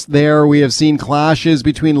 arrests there. We have seen clashes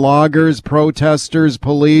between loggers, protesters,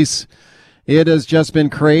 police. It has just been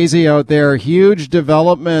crazy out there. Huge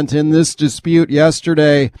development in this dispute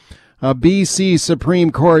yesterday. A BC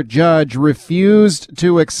Supreme Court judge refused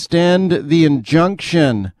to extend the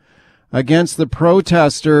injunction against the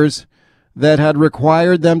protesters that had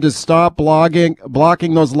required them to stop blocking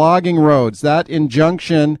those logging roads. That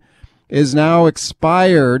injunction is now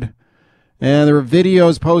expired. And there were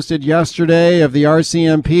videos posted yesterday of the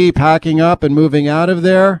RCMP packing up and moving out of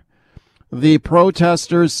there. The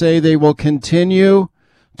protesters say they will continue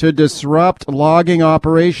to disrupt logging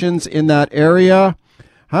operations in that area.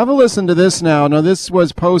 Have a listen to this now. Now, this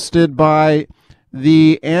was posted by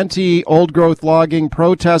the anti-old growth logging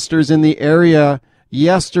protesters in the area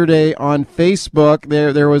yesterday on Facebook.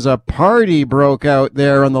 There was a party broke out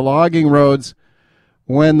there on the logging roads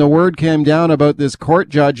when the word came down about this court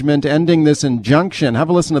judgment ending this injunction. Have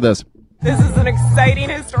a listen to this. This is an exciting,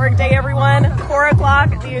 historic day, everyone. 4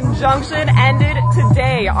 o'clock, the injunction ended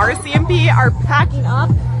today. RCMP are packing up.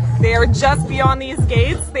 They are just beyond these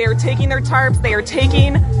gates. They are taking their tarps. They are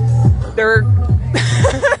taking their...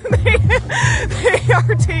 they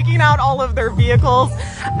are taking out all of their vehicles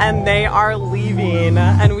and they are leaving,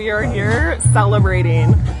 and we are here celebrating.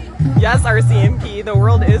 Yes, RCMP, the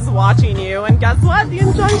world is watching you, and guess what? The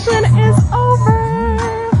injunction is over.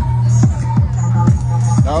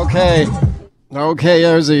 Okay,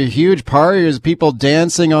 there's a huge party. There's people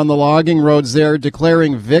dancing on the logging roads there,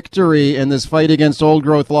 declaring victory in this fight against old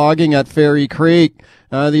growth logging at Fairy Creek.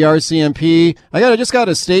 The RCMP, I just got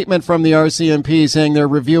a statement from the RCMP saying they're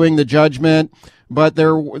reviewing the judgment, but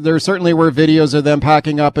there certainly were videos of them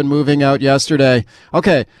packing up and moving out yesterday.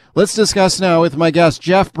 Okay, let's discuss now with my guest,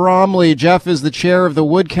 Jeff Bromley. Jeff is the chair of the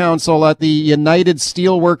Wood Council at the United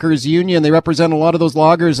Steelworkers Union. They represent a lot of those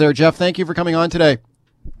loggers there. Jeff, thank you for coming on today.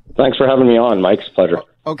 Thanks for having me on, Mike. It's a pleasure.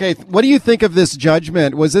 Okay, what do you think of this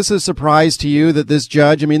judgment? Was this a surprise to you that this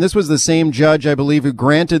judge, this was the same judge, I believe, who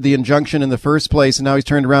granted the injunction in the first place, and now he's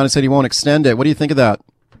turned around and said he won't extend it. What do you think of that?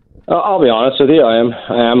 I'll be honest with you. I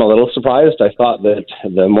am a little surprised. I thought that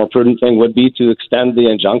the more prudent thing would be to extend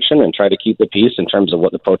the injunction and try to keep the peace in terms of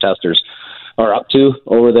what the protesters are up to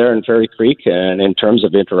over there in Fairy Creek and in terms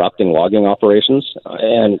of interrupting logging operations.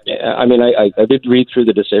 And I did read through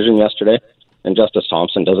the decision yesterday, and Justice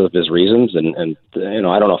Thompson does have his reasons. And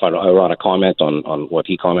I don't know if I want to comment on what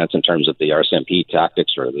he comments in terms of the RCMP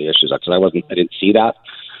tactics or the issues, because I didn't see that.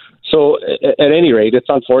 So at any rate, it's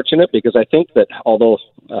unfortunate because I think that although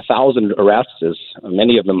 1,000 arrests is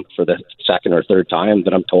many of them for the second or third time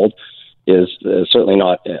that I'm told is certainly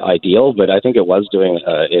not ideal, but I think it was doing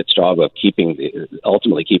its job of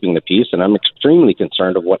ultimately keeping the peace. And I'm extremely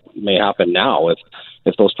concerned of what may happen now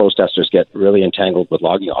if those protesters get really entangled with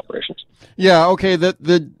logging operations. Yeah, okay.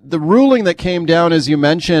 The ruling that came down, as you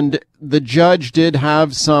mentioned, the judge did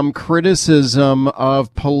have some criticism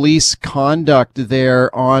of police conduct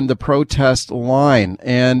there on the protest line.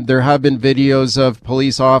 And there have been videos of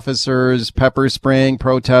police officers pepper spraying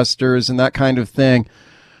protesters and that kind of thing.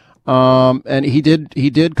 And he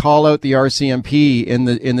did call out the RCMP in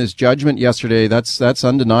this judgment yesterday. That's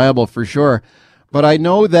undeniable for sure. But I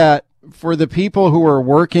know that for the people who are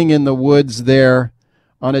working in the woods there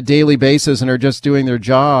on a daily basis and are just doing their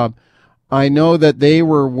job, I know that they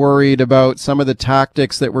were worried about some of the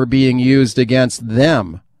tactics that were being used against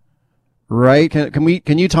them, right?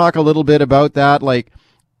 Can you talk a little bit about that, like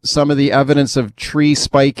some of the evidence of tree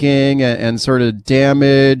spiking and sort of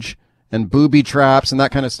damage and booby traps and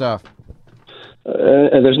that kind of stuff?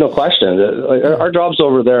 And there's no question. Our jobs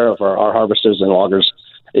over there for our harvesters and loggers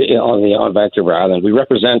on Vancouver Island, we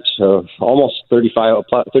represent almost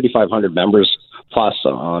 3,500 members plus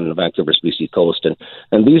on Vancouver's BC coast,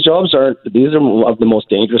 and these are of the most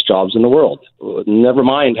dangerous jobs in the world. Never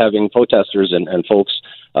mind having protesters and folks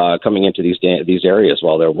coming into these areas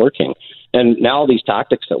while they're working. And now these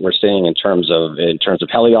tactics that we're seeing in terms of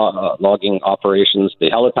heli logging operations, the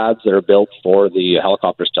helipads that are built for the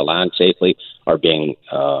helicopters to land safely are being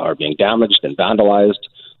damaged and vandalized.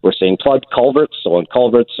 We're seeing plugged culverts. So in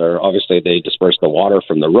culverts obviously they disperse the water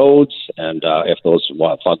from the roads, and if those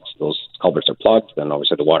culverts are plugged, then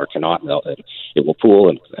obviously the water cannot. It will pool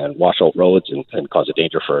and wash out roads and cause a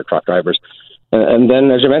danger for truck drivers. And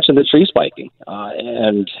then, as you mentioned, the tree spiking,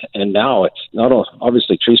 and now it's not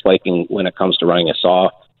obviously tree spiking when it comes to running a saw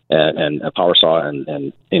and a power saw,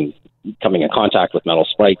 and in coming in contact with metal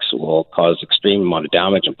spikes will cause extreme amount of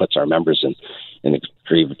damage and puts our members in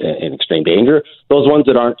extreme danger. Those ones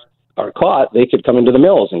that are caught, they could come into the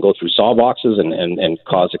mills and go through saw boxes and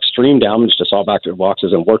cause extreme damage to saw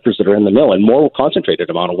boxes and workers that are in the mill, and more concentrated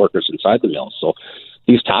amount of workers inside the mill. So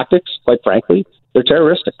these tactics, quite frankly, they're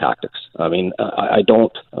terroristic tactics. I mean, I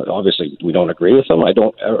don't, obviously we don't agree with them. I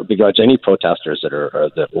don't begrudge any protesters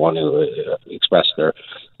that want to express their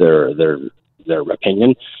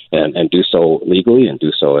opinion and do so legally and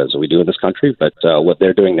do so as we do in this country. But what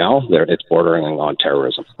they're doing now, it's bordering on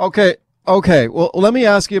terrorism. Okay. Well, let me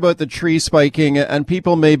ask you about the tree spiking, and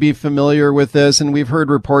people may be familiar with this, and we've heard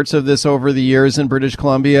reports of this over the years in British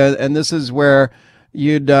Columbia, and this is where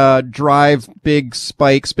you'd drive big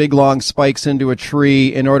long spikes into a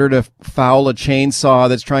tree in order to foul a chainsaw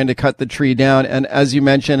that's trying to cut the tree down. And as you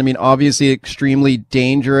mentioned, I mean, obviously extremely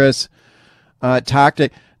dangerous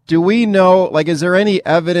tactic. Do we know, is there any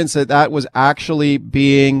evidence that was actually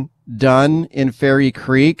being done in Fairy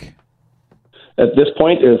Creek? At this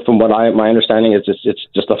point, from what my understanding is, it's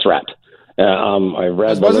just a threat. I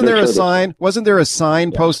read. Wasn't there a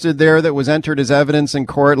sign posted there that was entered as evidence in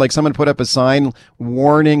court? Like someone put up a sign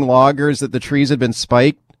warning loggers that the trees had been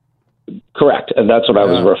spiked? Correct, and that's what I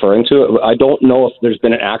was referring to. I don't know if there's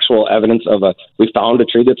been an actual evidence we found a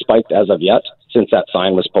tree that's spiked as of yet, since that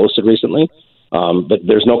sign was posted recently. But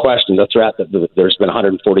there's no question the threat that there's been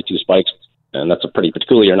 142 spikes, and that's a pretty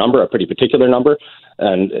particular number,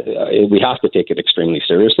 and we have to take it extremely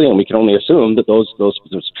seriously, and we can only assume that those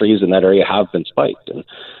trees in that area have been spiked. And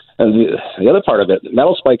the other part of it,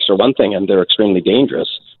 metal spikes are one thing, and they're extremely dangerous,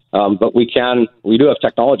 but we do have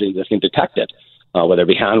technology that can detect it, whether it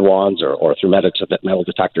be hand wands or through metal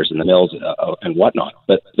detectors in the mills and whatnot.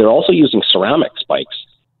 But they're also using ceramic spikes,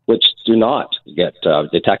 which do not get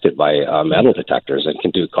detected by metal detectors and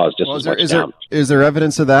can cause just as much damage. Is there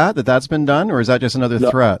evidence of that's been done, or is that just another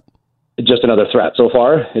threat? Just another threat. So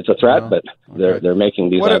far, it's a threat, but they're making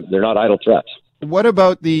these. They're not idle threats. What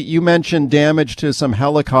about you mentioned damage to some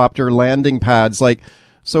helicopter landing pads?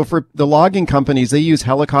 So for the logging companies, they use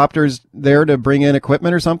helicopters there to bring in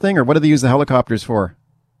equipment or something, or what do they use the helicopters for?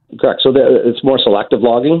 Correct. So it's more selective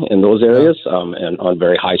logging in those areas, and on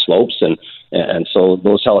very high slopes, and so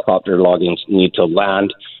those helicopter loggings need to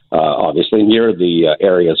land obviously near the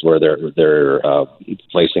areas where they're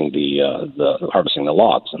placing the harvesting the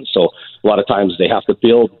logs, and so a lot of times they have to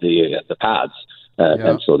build the pads,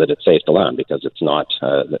 and so that it's safe to land, because it's not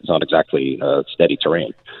exactly steady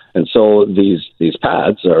terrain, and so these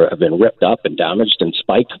pads have been ripped up and damaged and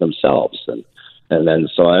spiked themselves, and then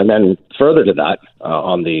further to that,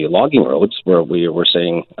 on the logging roads, where we were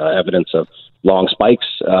seeing evidence of long spikes,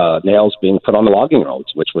 nails being put on the logging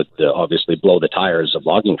roads, which would obviously blow the tires of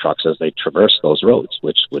logging trucks as they traverse those roads,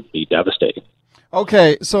 which would be devastating.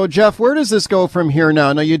 Okay, so Jeff, where does this go from here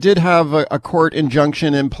now? Now, you did have a court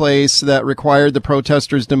injunction in place that required the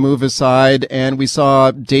protesters to move aside, and we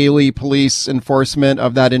saw daily police enforcement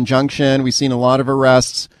of that injunction. We've seen a lot of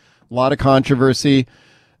arrests, a lot of controversy.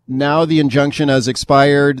 Now the injunction has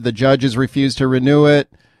expired. The judges refused to renew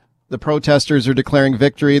it. The protesters are declaring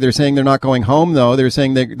victory. They're saying they're not going home, though. They're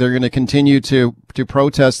saying they're going to continue to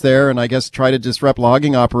protest there and I guess try to disrupt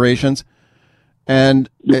logging operations. And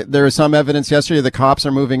there is some evidence yesterday the cops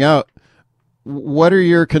are moving out. What are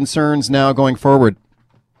your concerns now going forward?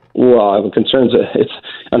 Well, I have concerns. It's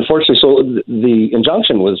unfortunately, so the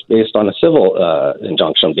injunction was based on a civil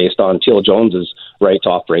injunction based on Teal Jones's right to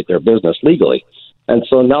operate their business legally. And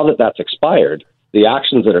so now that that's expired, the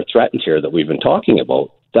actions that are threatened here that we've been talking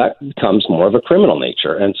about that becomes more of a criminal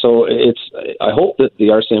nature. And so I hope that the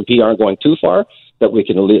RCMP aren't going too far, that they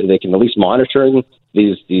can at least monitor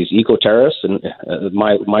these eco-terrorists, and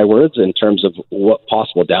my words, in terms of what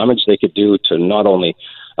possible damage they could do to not only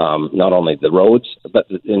the roads, but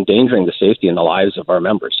endangering the safety and the lives of our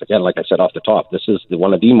members. Again, like I said off the top, this is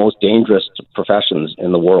one of the most dangerous professions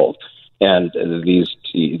in the world. And these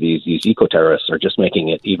eco-terrorists are just making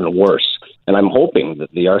it even worse. And I'm hoping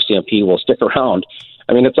that the RCMP will stick around.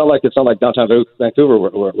 I mean, it's not like downtown Vancouver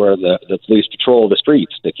where the police patrol the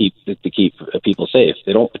streets to keep people safe.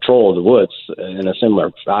 They don't patrol the woods in a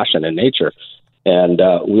similar fashion in nature, and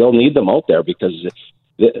we'll need them out there because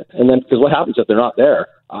what happens if they're not there?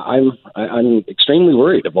 I'm extremely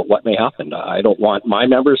worried about what may happen. I don't want my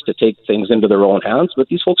members to take things into their own hands, but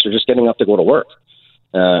these folks are just getting up to go to work.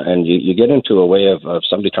 And you get into a way of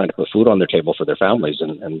somebody trying to put food on their table for their families,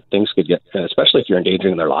 and things could get, especially if you're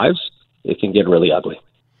endangering their lives, it can get really ugly.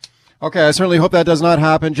 Okay, I certainly hope that does not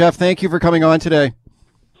happen. Jeff, thank you for coming on today.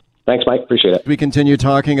 Thanks, Mike. Appreciate it. We continue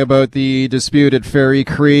talking about the dispute at Fairy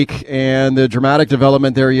Creek and the dramatic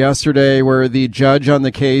development there yesterday where the judge on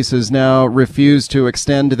the case has now refused to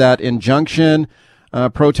extend that injunction.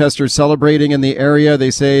 Protesters celebrating in the area.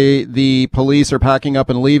 They say the police are packing up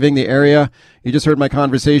and leaving the area. You just heard my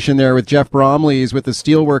conversation there with Jeff Bromley. He's with the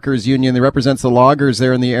Steelworkers Union. He represents the loggers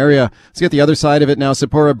there in the area. Let's get the other side of it now.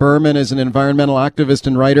 Sephora Berman is an environmental activist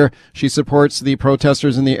and writer. She supports the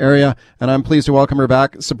protesters in the area, and I'm pleased to welcome her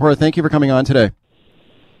back. Sephora, thank you for coming on today.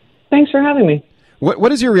 Thanks for having me.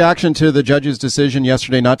 What is your reaction to the judge's decision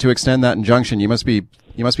yesterday not to extend that injunction? You must be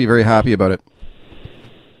very happy about it.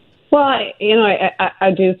 Well,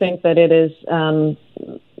 I do think that it is,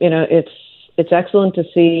 it's excellent to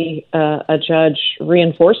see a judge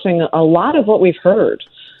reinforcing a lot of what we've heard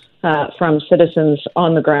from citizens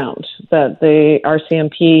on the ground, that the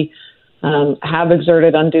RCMP have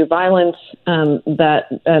exerted undue violence,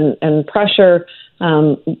 and pressure.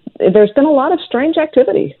 There's been a lot of strange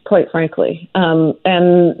activity, quite frankly. And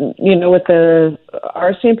with the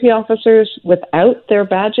RCMP officers without their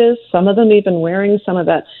badges, some of them even wearing some of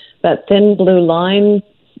that thin blue line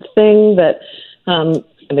thing that the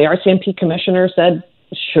RCMP commissioner said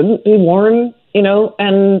shouldn't be worn,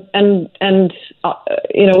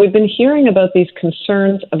 we've been hearing about these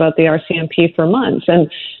concerns about the RCMP for months.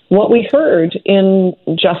 And what we heard in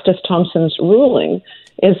Justice Thompson's ruling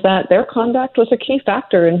is that their conduct was a key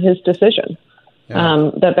factor in his decision.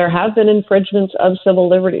 That there have been infringements of civil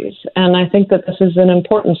liberties. And I think that this is an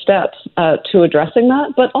important step to addressing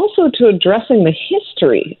that, but also to addressing the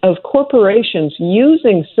history of corporations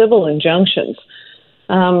using civil injunctions,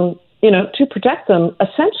 to protect them,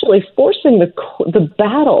 essentially forcing the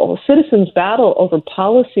battle, citizens' battle over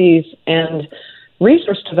policies and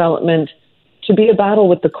resource development to be a battle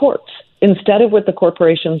with the courts instead of with the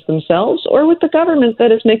corporations themselves or with the government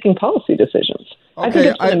that is making policy decisions. Okay, I think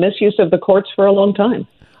it's been a misuse of the courts for a long time.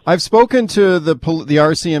 I've spoken to the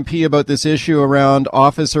RCMP about this issue around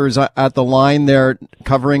officers at the line there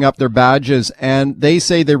covering up their badges, and they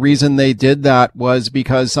say the reason they did that was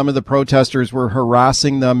because some of the protesters were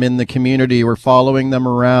harassing them in the community, were following them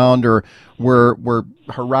around, or were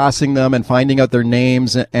harassing them and finding out their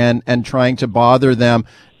names and trying to bother them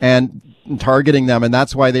and targeting them, and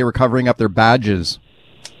that's why they were covering up their badges.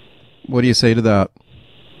 What do you say to that?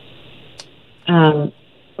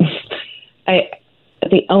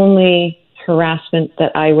 The only harassment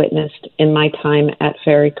that I witnessed in my time at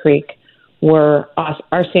Fairy Creek were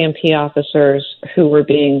RCMP officers who were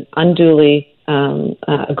being unduly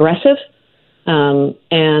aggressive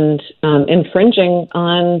and infringing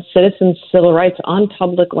on citizens' civil rights on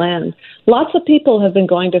public land. Lots of people have been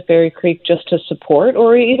going to Fairy Creek just to support,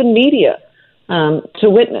 or even media to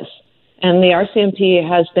witness. And the RCMP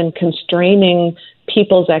has been constraining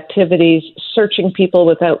people's activities, searching people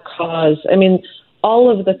without cause. I mean,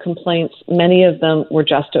 all of the complaints, many of them were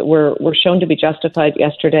shown to be justified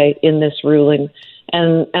yesterday in this ruling.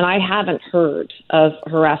 And I haven't heard of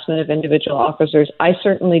harassment of individual officers. I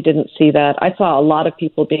certainly didn't see that. I saw a lot of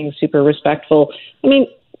people being super respectful. I mean,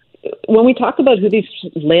 when we talk about who these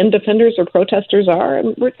land defenders or protesters are,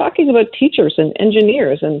 we're talking about teachers and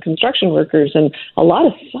engineers and construction workers and a lot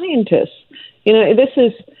of scientists. This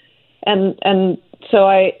is, and so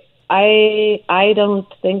I don't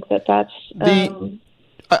think that that's a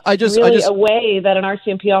way that an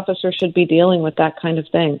RCMP officer should be dealing with that kind of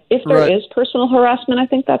thing. If there is personal harassment, I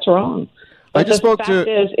think that's wrong. But the fact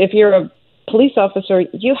is, if you're a police officer,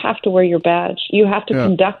 you have to wear your badge. You have to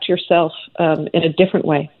conduct yourself in a different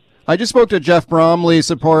way. I just spoke to Jeff Bromley,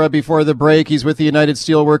 Sephora, before the break. He's with the United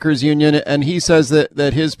Steelworkers Union, and he says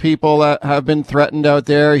that his people have been threatened out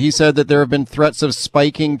there. He said that there have been threats of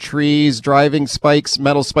spiking trees, driving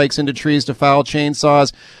metal spikes into trees to foul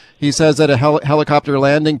chainsaws. He says that helicopter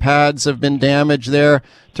landing pads have been damaged there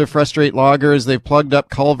to frustrate loggers. They've plugged up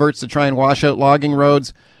culverts to try and wash out logging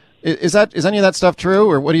roads. Is any of that stuff true,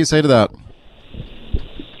 or what do you say to that?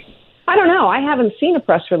 I don't know. I haven't seen a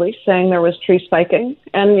press release saying there was tree spiking.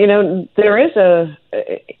 And, there is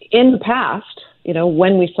in the past,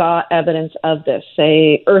 when we saw evidence of this,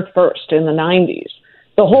 say, Earth First in the 90s,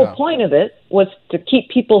 the whole point of it was to keep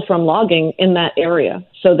people from logging in that area.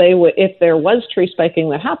 So they would, if there was tree spiking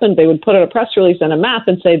that happened, they would put out a press release and a map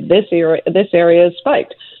and say, this area is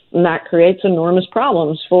spiked. And that creates enormous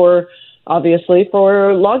problems obviously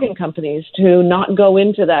for logging companies to not go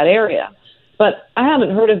into that area. But I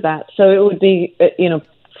haven't heard of that. So it would be,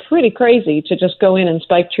 pretty crazy to just go in and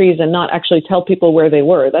spike trees and not actually tell people where they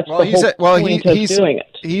were. That's the whole point of doing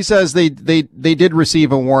it. He says they did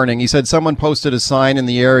receive a warning. He said someone posted a sign in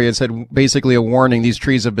the area and said basically a warning, these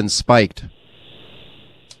trees have been spiked.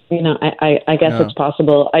 I guess it's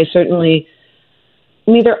possible. I certainly,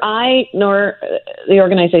 neither I nor the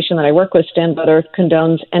organization that I work with, Stand But Earth,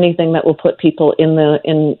 condones anything that will put people in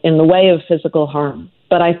the way of physical harm.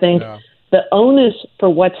 But I think the onus for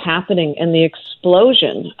what's happening and the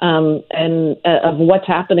explosion of what's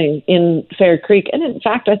happening in Fairy Creek, and in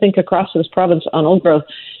fact, I think across this province on old growth,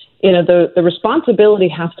 the responsibility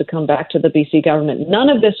has to come back to the BC government. None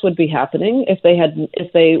of this would be happening if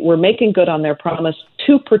they were making good on their promise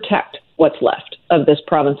to protect what's left of this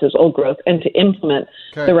province's old growth and to implement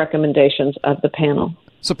the recommendations of the panel.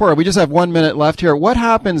 Sephora, we just have 1 minute left here. What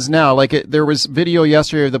happens now? There was video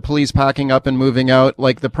yesterday of the police packing up and moving out.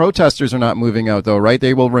 The protesters are not moving out, though, right?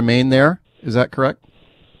 They will remain there. Is that correct?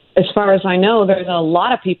 As far as I know, there's a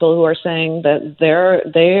lot of people who are saying that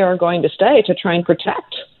they are going to stay to try and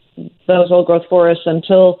protect those old growth forests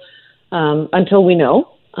until we know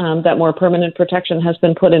that more permanent protection has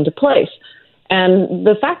been put into place. And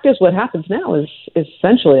the fact is, what happens now is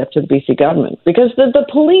essentially up to the BC government, because the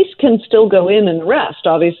police can still go in and arrest,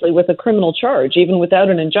 obviously, with a criminal charge, even without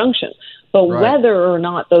an injunction. But whether or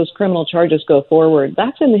not those criminal charges go forward,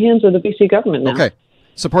 that's in the hands of the BC government now. Okay.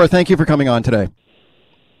 Sephora, thank you for coming on today.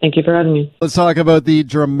 Thank you for having me. Let's talk about the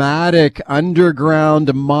dramatic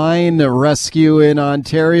underground mine rescue in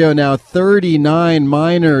Ontario now. 39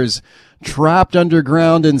 miners trapped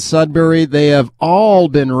underground in Sudbury. They have all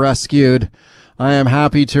been rescued. I am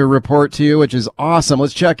happy to report to you, which is awesome.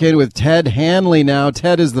 Let's check in with Ted Hanley now.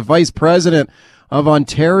 Ted is the Vice President of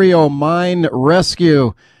Ontario Mine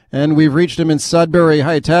Rescue, and we've reached him in Sudbury.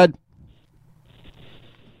 Hi, Ted.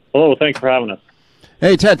 Hello, thanks for having us.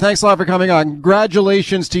 Hey, Ted, thanks a lot for coming on.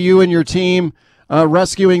 Congratulations to you and your team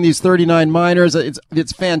rescuing these 39 miners.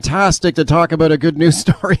 It's fantastic to talk about a good news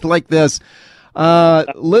story like this.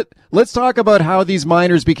 Let's talk about how these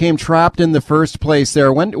miners became trapped in the first place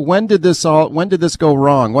there. When did this go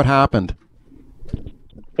wrong? What happened?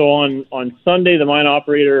 So on Sunday, the mine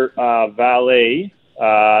operator, Valet,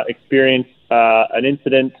 experienced an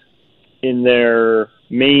incident in their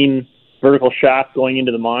main vertical shaft going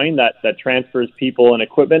into the mine that transfers people and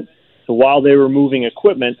equipment. So while they were moving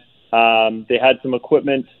equipment, they had some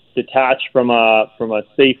equipment detached from a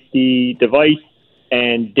safety device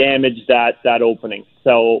and damaged that opening.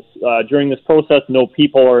 So during this process, no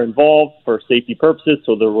people are involved for safety purposes,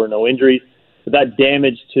 so there were no injuries. But that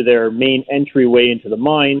damage to their main entryway into the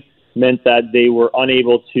mine meant that they were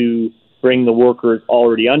unable to bring the workers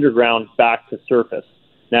already underground back to surface.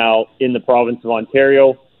 Now, in the province of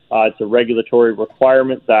Ontario, it's a regulatory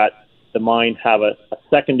requirement that the mine have a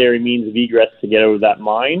secondary means of egress to get out of that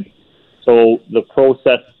mine. So the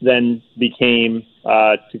process then became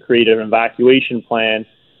to create an evacuation plan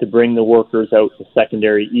to bring the workers out to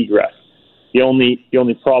secondary egress. The only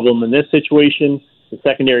problem in this situation, the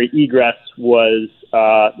secondary egress was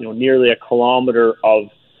nearly a kilometer of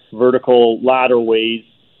vertical ladder ways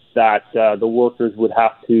that the workers would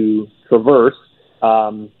have to traverse,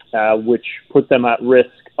 which put them at risk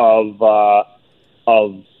of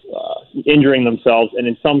injuring themselves, and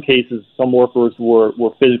in some cases, some workers were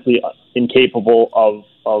physically incapable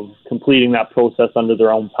of completing that process under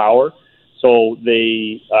their own power. So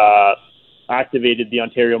they activated the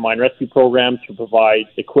Ontario Mine Rescue Program to provide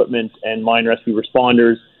equipment and mine rescue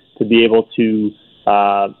responders to be able to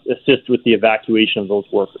assist with the evacuation of those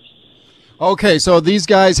workers. Okay, so these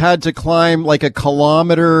guys had to climb like a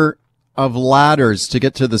kilometer of ladders to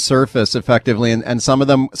get to the surface effectively, and some of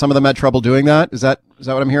them had trouble doing that. Is that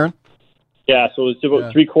what I'm hearing? Yeah, so it's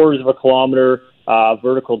about 3/4 of a kilometer.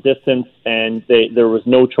 vertical distance, and there was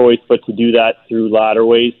no choice but to do that through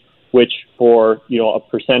ladderways, which for a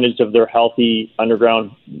percentage of their healthy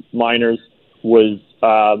underground miners was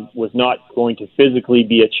not going to physically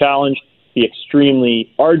be a challenge, be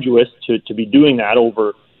extremely arduous to be doing that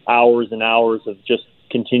over hours and hours of just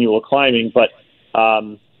continual climbing, but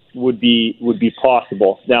would be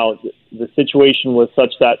possible. Now, the situation was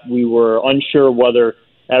such that we were unsure whether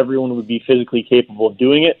everyone would be physically capable of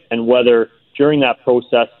doing it, and whether during that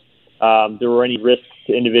process there were any risks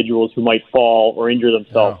to individuals who might fall or injure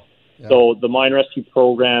themselves. Yeah. So the mine rescue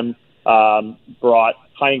program brought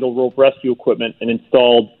high-angle rope rescue equipment and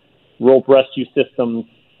installed rope rescue systems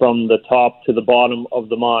from the top to the bottom of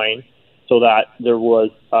the mine, so that there was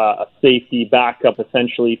a safety backup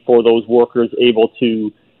essentially for those workers able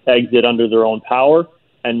to exit under their own power.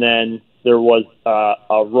 And then there was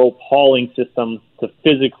a rope hauling system to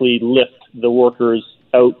physically lift the workers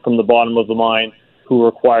out from the bottom of the mine who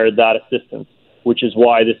required that assistance, which is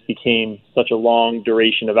why this became such a long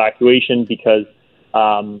duration evacuation, because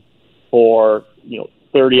for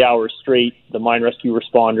 30 hours straight, the mine rescue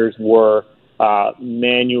responders were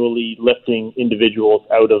manually lifting individuals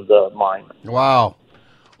out of the mine. Wow,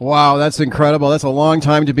 that's incredible. That's a long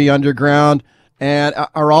time to be underground. And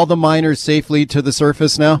are all the miners safely to the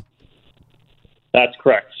surface now? That's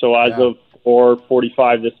correct. So as of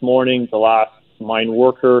 4:45 this morning, the last mine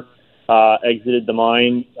worker exited the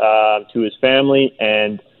mine to his family,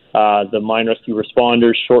 and the mine rescue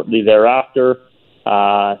responders shortly thereafter.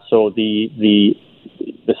 So the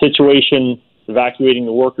situation evacuating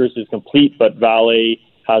the workers is complete, but Vale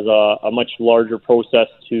has a much larger process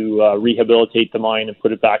to rehabilitate the mine and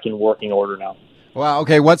put it back in working order now. Wow.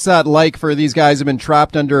 Okay. What's that like for these guys who've been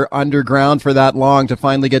trapped underground for that long to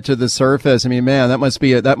finally get to the surface? I mean, man, that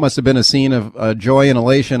must have been a scene of joy and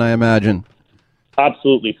elation, I imagine.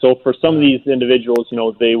 Absolutely. So for some of these individuals,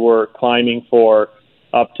 they were climbing for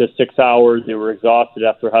up to 6 hours. They were exhausted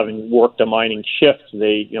after having worked a mining shift.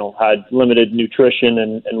 They, had limited nutrition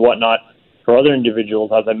and whatnot. For other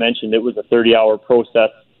individuals, as I mentioned, it was a 30-hour process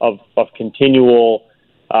of continual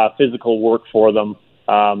physical work for them.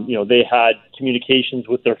 They had communications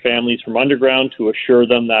with their families from underground to assure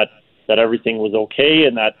them that everything was okay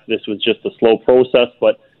and that this was just a slow process.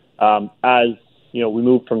 But as we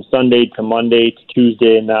moved from Sunday to Monday to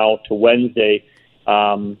Tuesday and now to Wednesday,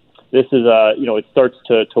 this is it starts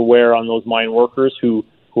to wear on those mine workers who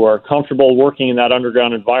are comfortable working in that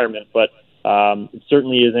underground environment. But it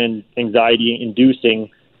certainly is anxiety-inducing,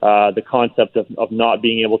 the concept of not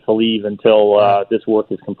being able to leave until this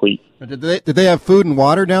work is complete. Did they have food and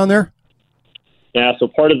water down there? Yeah, so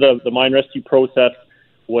part of the mine rescue process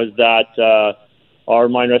was that our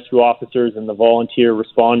mine rescue officers and the volunteer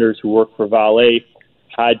responders who work for Vale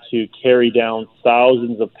had to carry down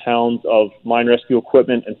thousands of pounds of mine rescue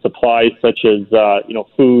equipment and supplies such as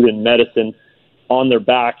food and medicine on their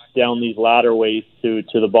backs down these ladderways to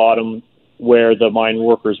the bottom where the mine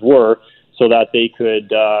workers were, so that they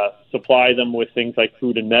could supply them with things like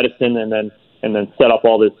food and medicine, and then set up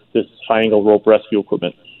all this high-angle rope rescue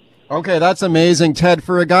equipment. Okay, that's amazing, Ted.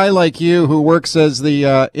 For a guy like you who works as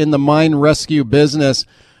in the mine rescue business,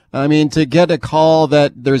 I mean, to get a call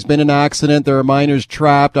that there's been an accident, there are miners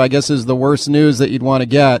trapped, I guess is the worst news that you'd want to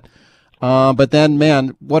get. But then,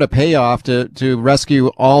 man, what a payoff to rescue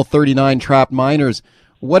all 39 trapped miners.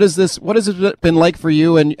 What has it been like for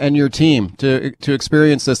you and your team to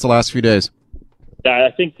experience this the last few days?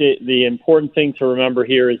 I think the important thing to remember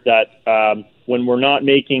here is that when we're not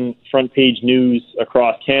making front page news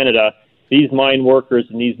across Canada, these mine workers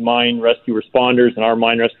and these mine rescue responders and our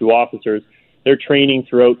mine rescue officers, they're training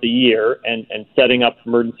throughout the year and setting up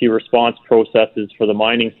emergency response processes for the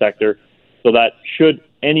mining sector, so that should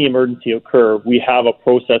any emergency occur, we have a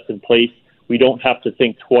process in place. We don't have to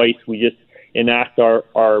think twice. We just enact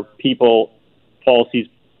our people, policies,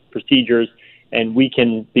 procedures, and we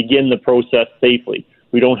can begin the process safely.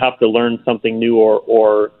 We don't have to learn something new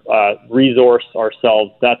or resource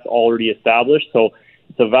ourselves. That's already established. So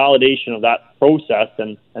it's a validation of that process,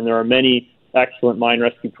 and there are many excellent mine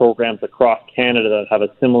rescue programs across Canada that have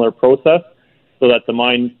a similar process, so that the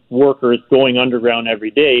mine workers going underground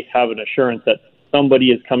every day have an assurance that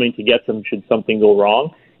somebody is coming to get them should something go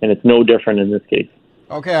wrong, and it's no different in this case.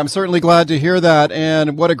 Okay, I'm certainly glad to hear that,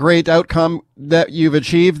 and what a great outcome that you've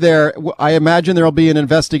achieved there. I imagine there will be an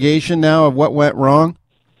investigation now of what went wrong?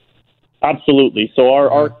 Absolutely. So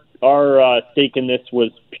our stake in this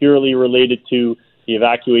was purely related to the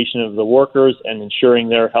evacuation of the workers and ensuring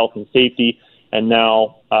their health and safety, and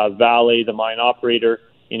now Vale, the mine operator,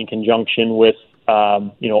 in conjunction with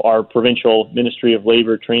our provincial Ministry of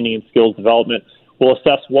Labour, Training and Skills Development, we'll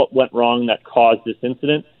assess what went wrong that caused this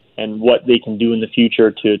incident and what they can do in the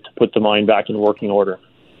future to put the mine back in working order.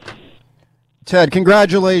 Ted,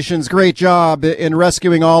 congratulations. Great job in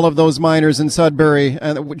rescuing all of those miners in Sudbury.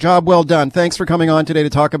 Job well done. Thanks for coming on today to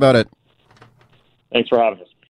talk about it. Thanks for having us.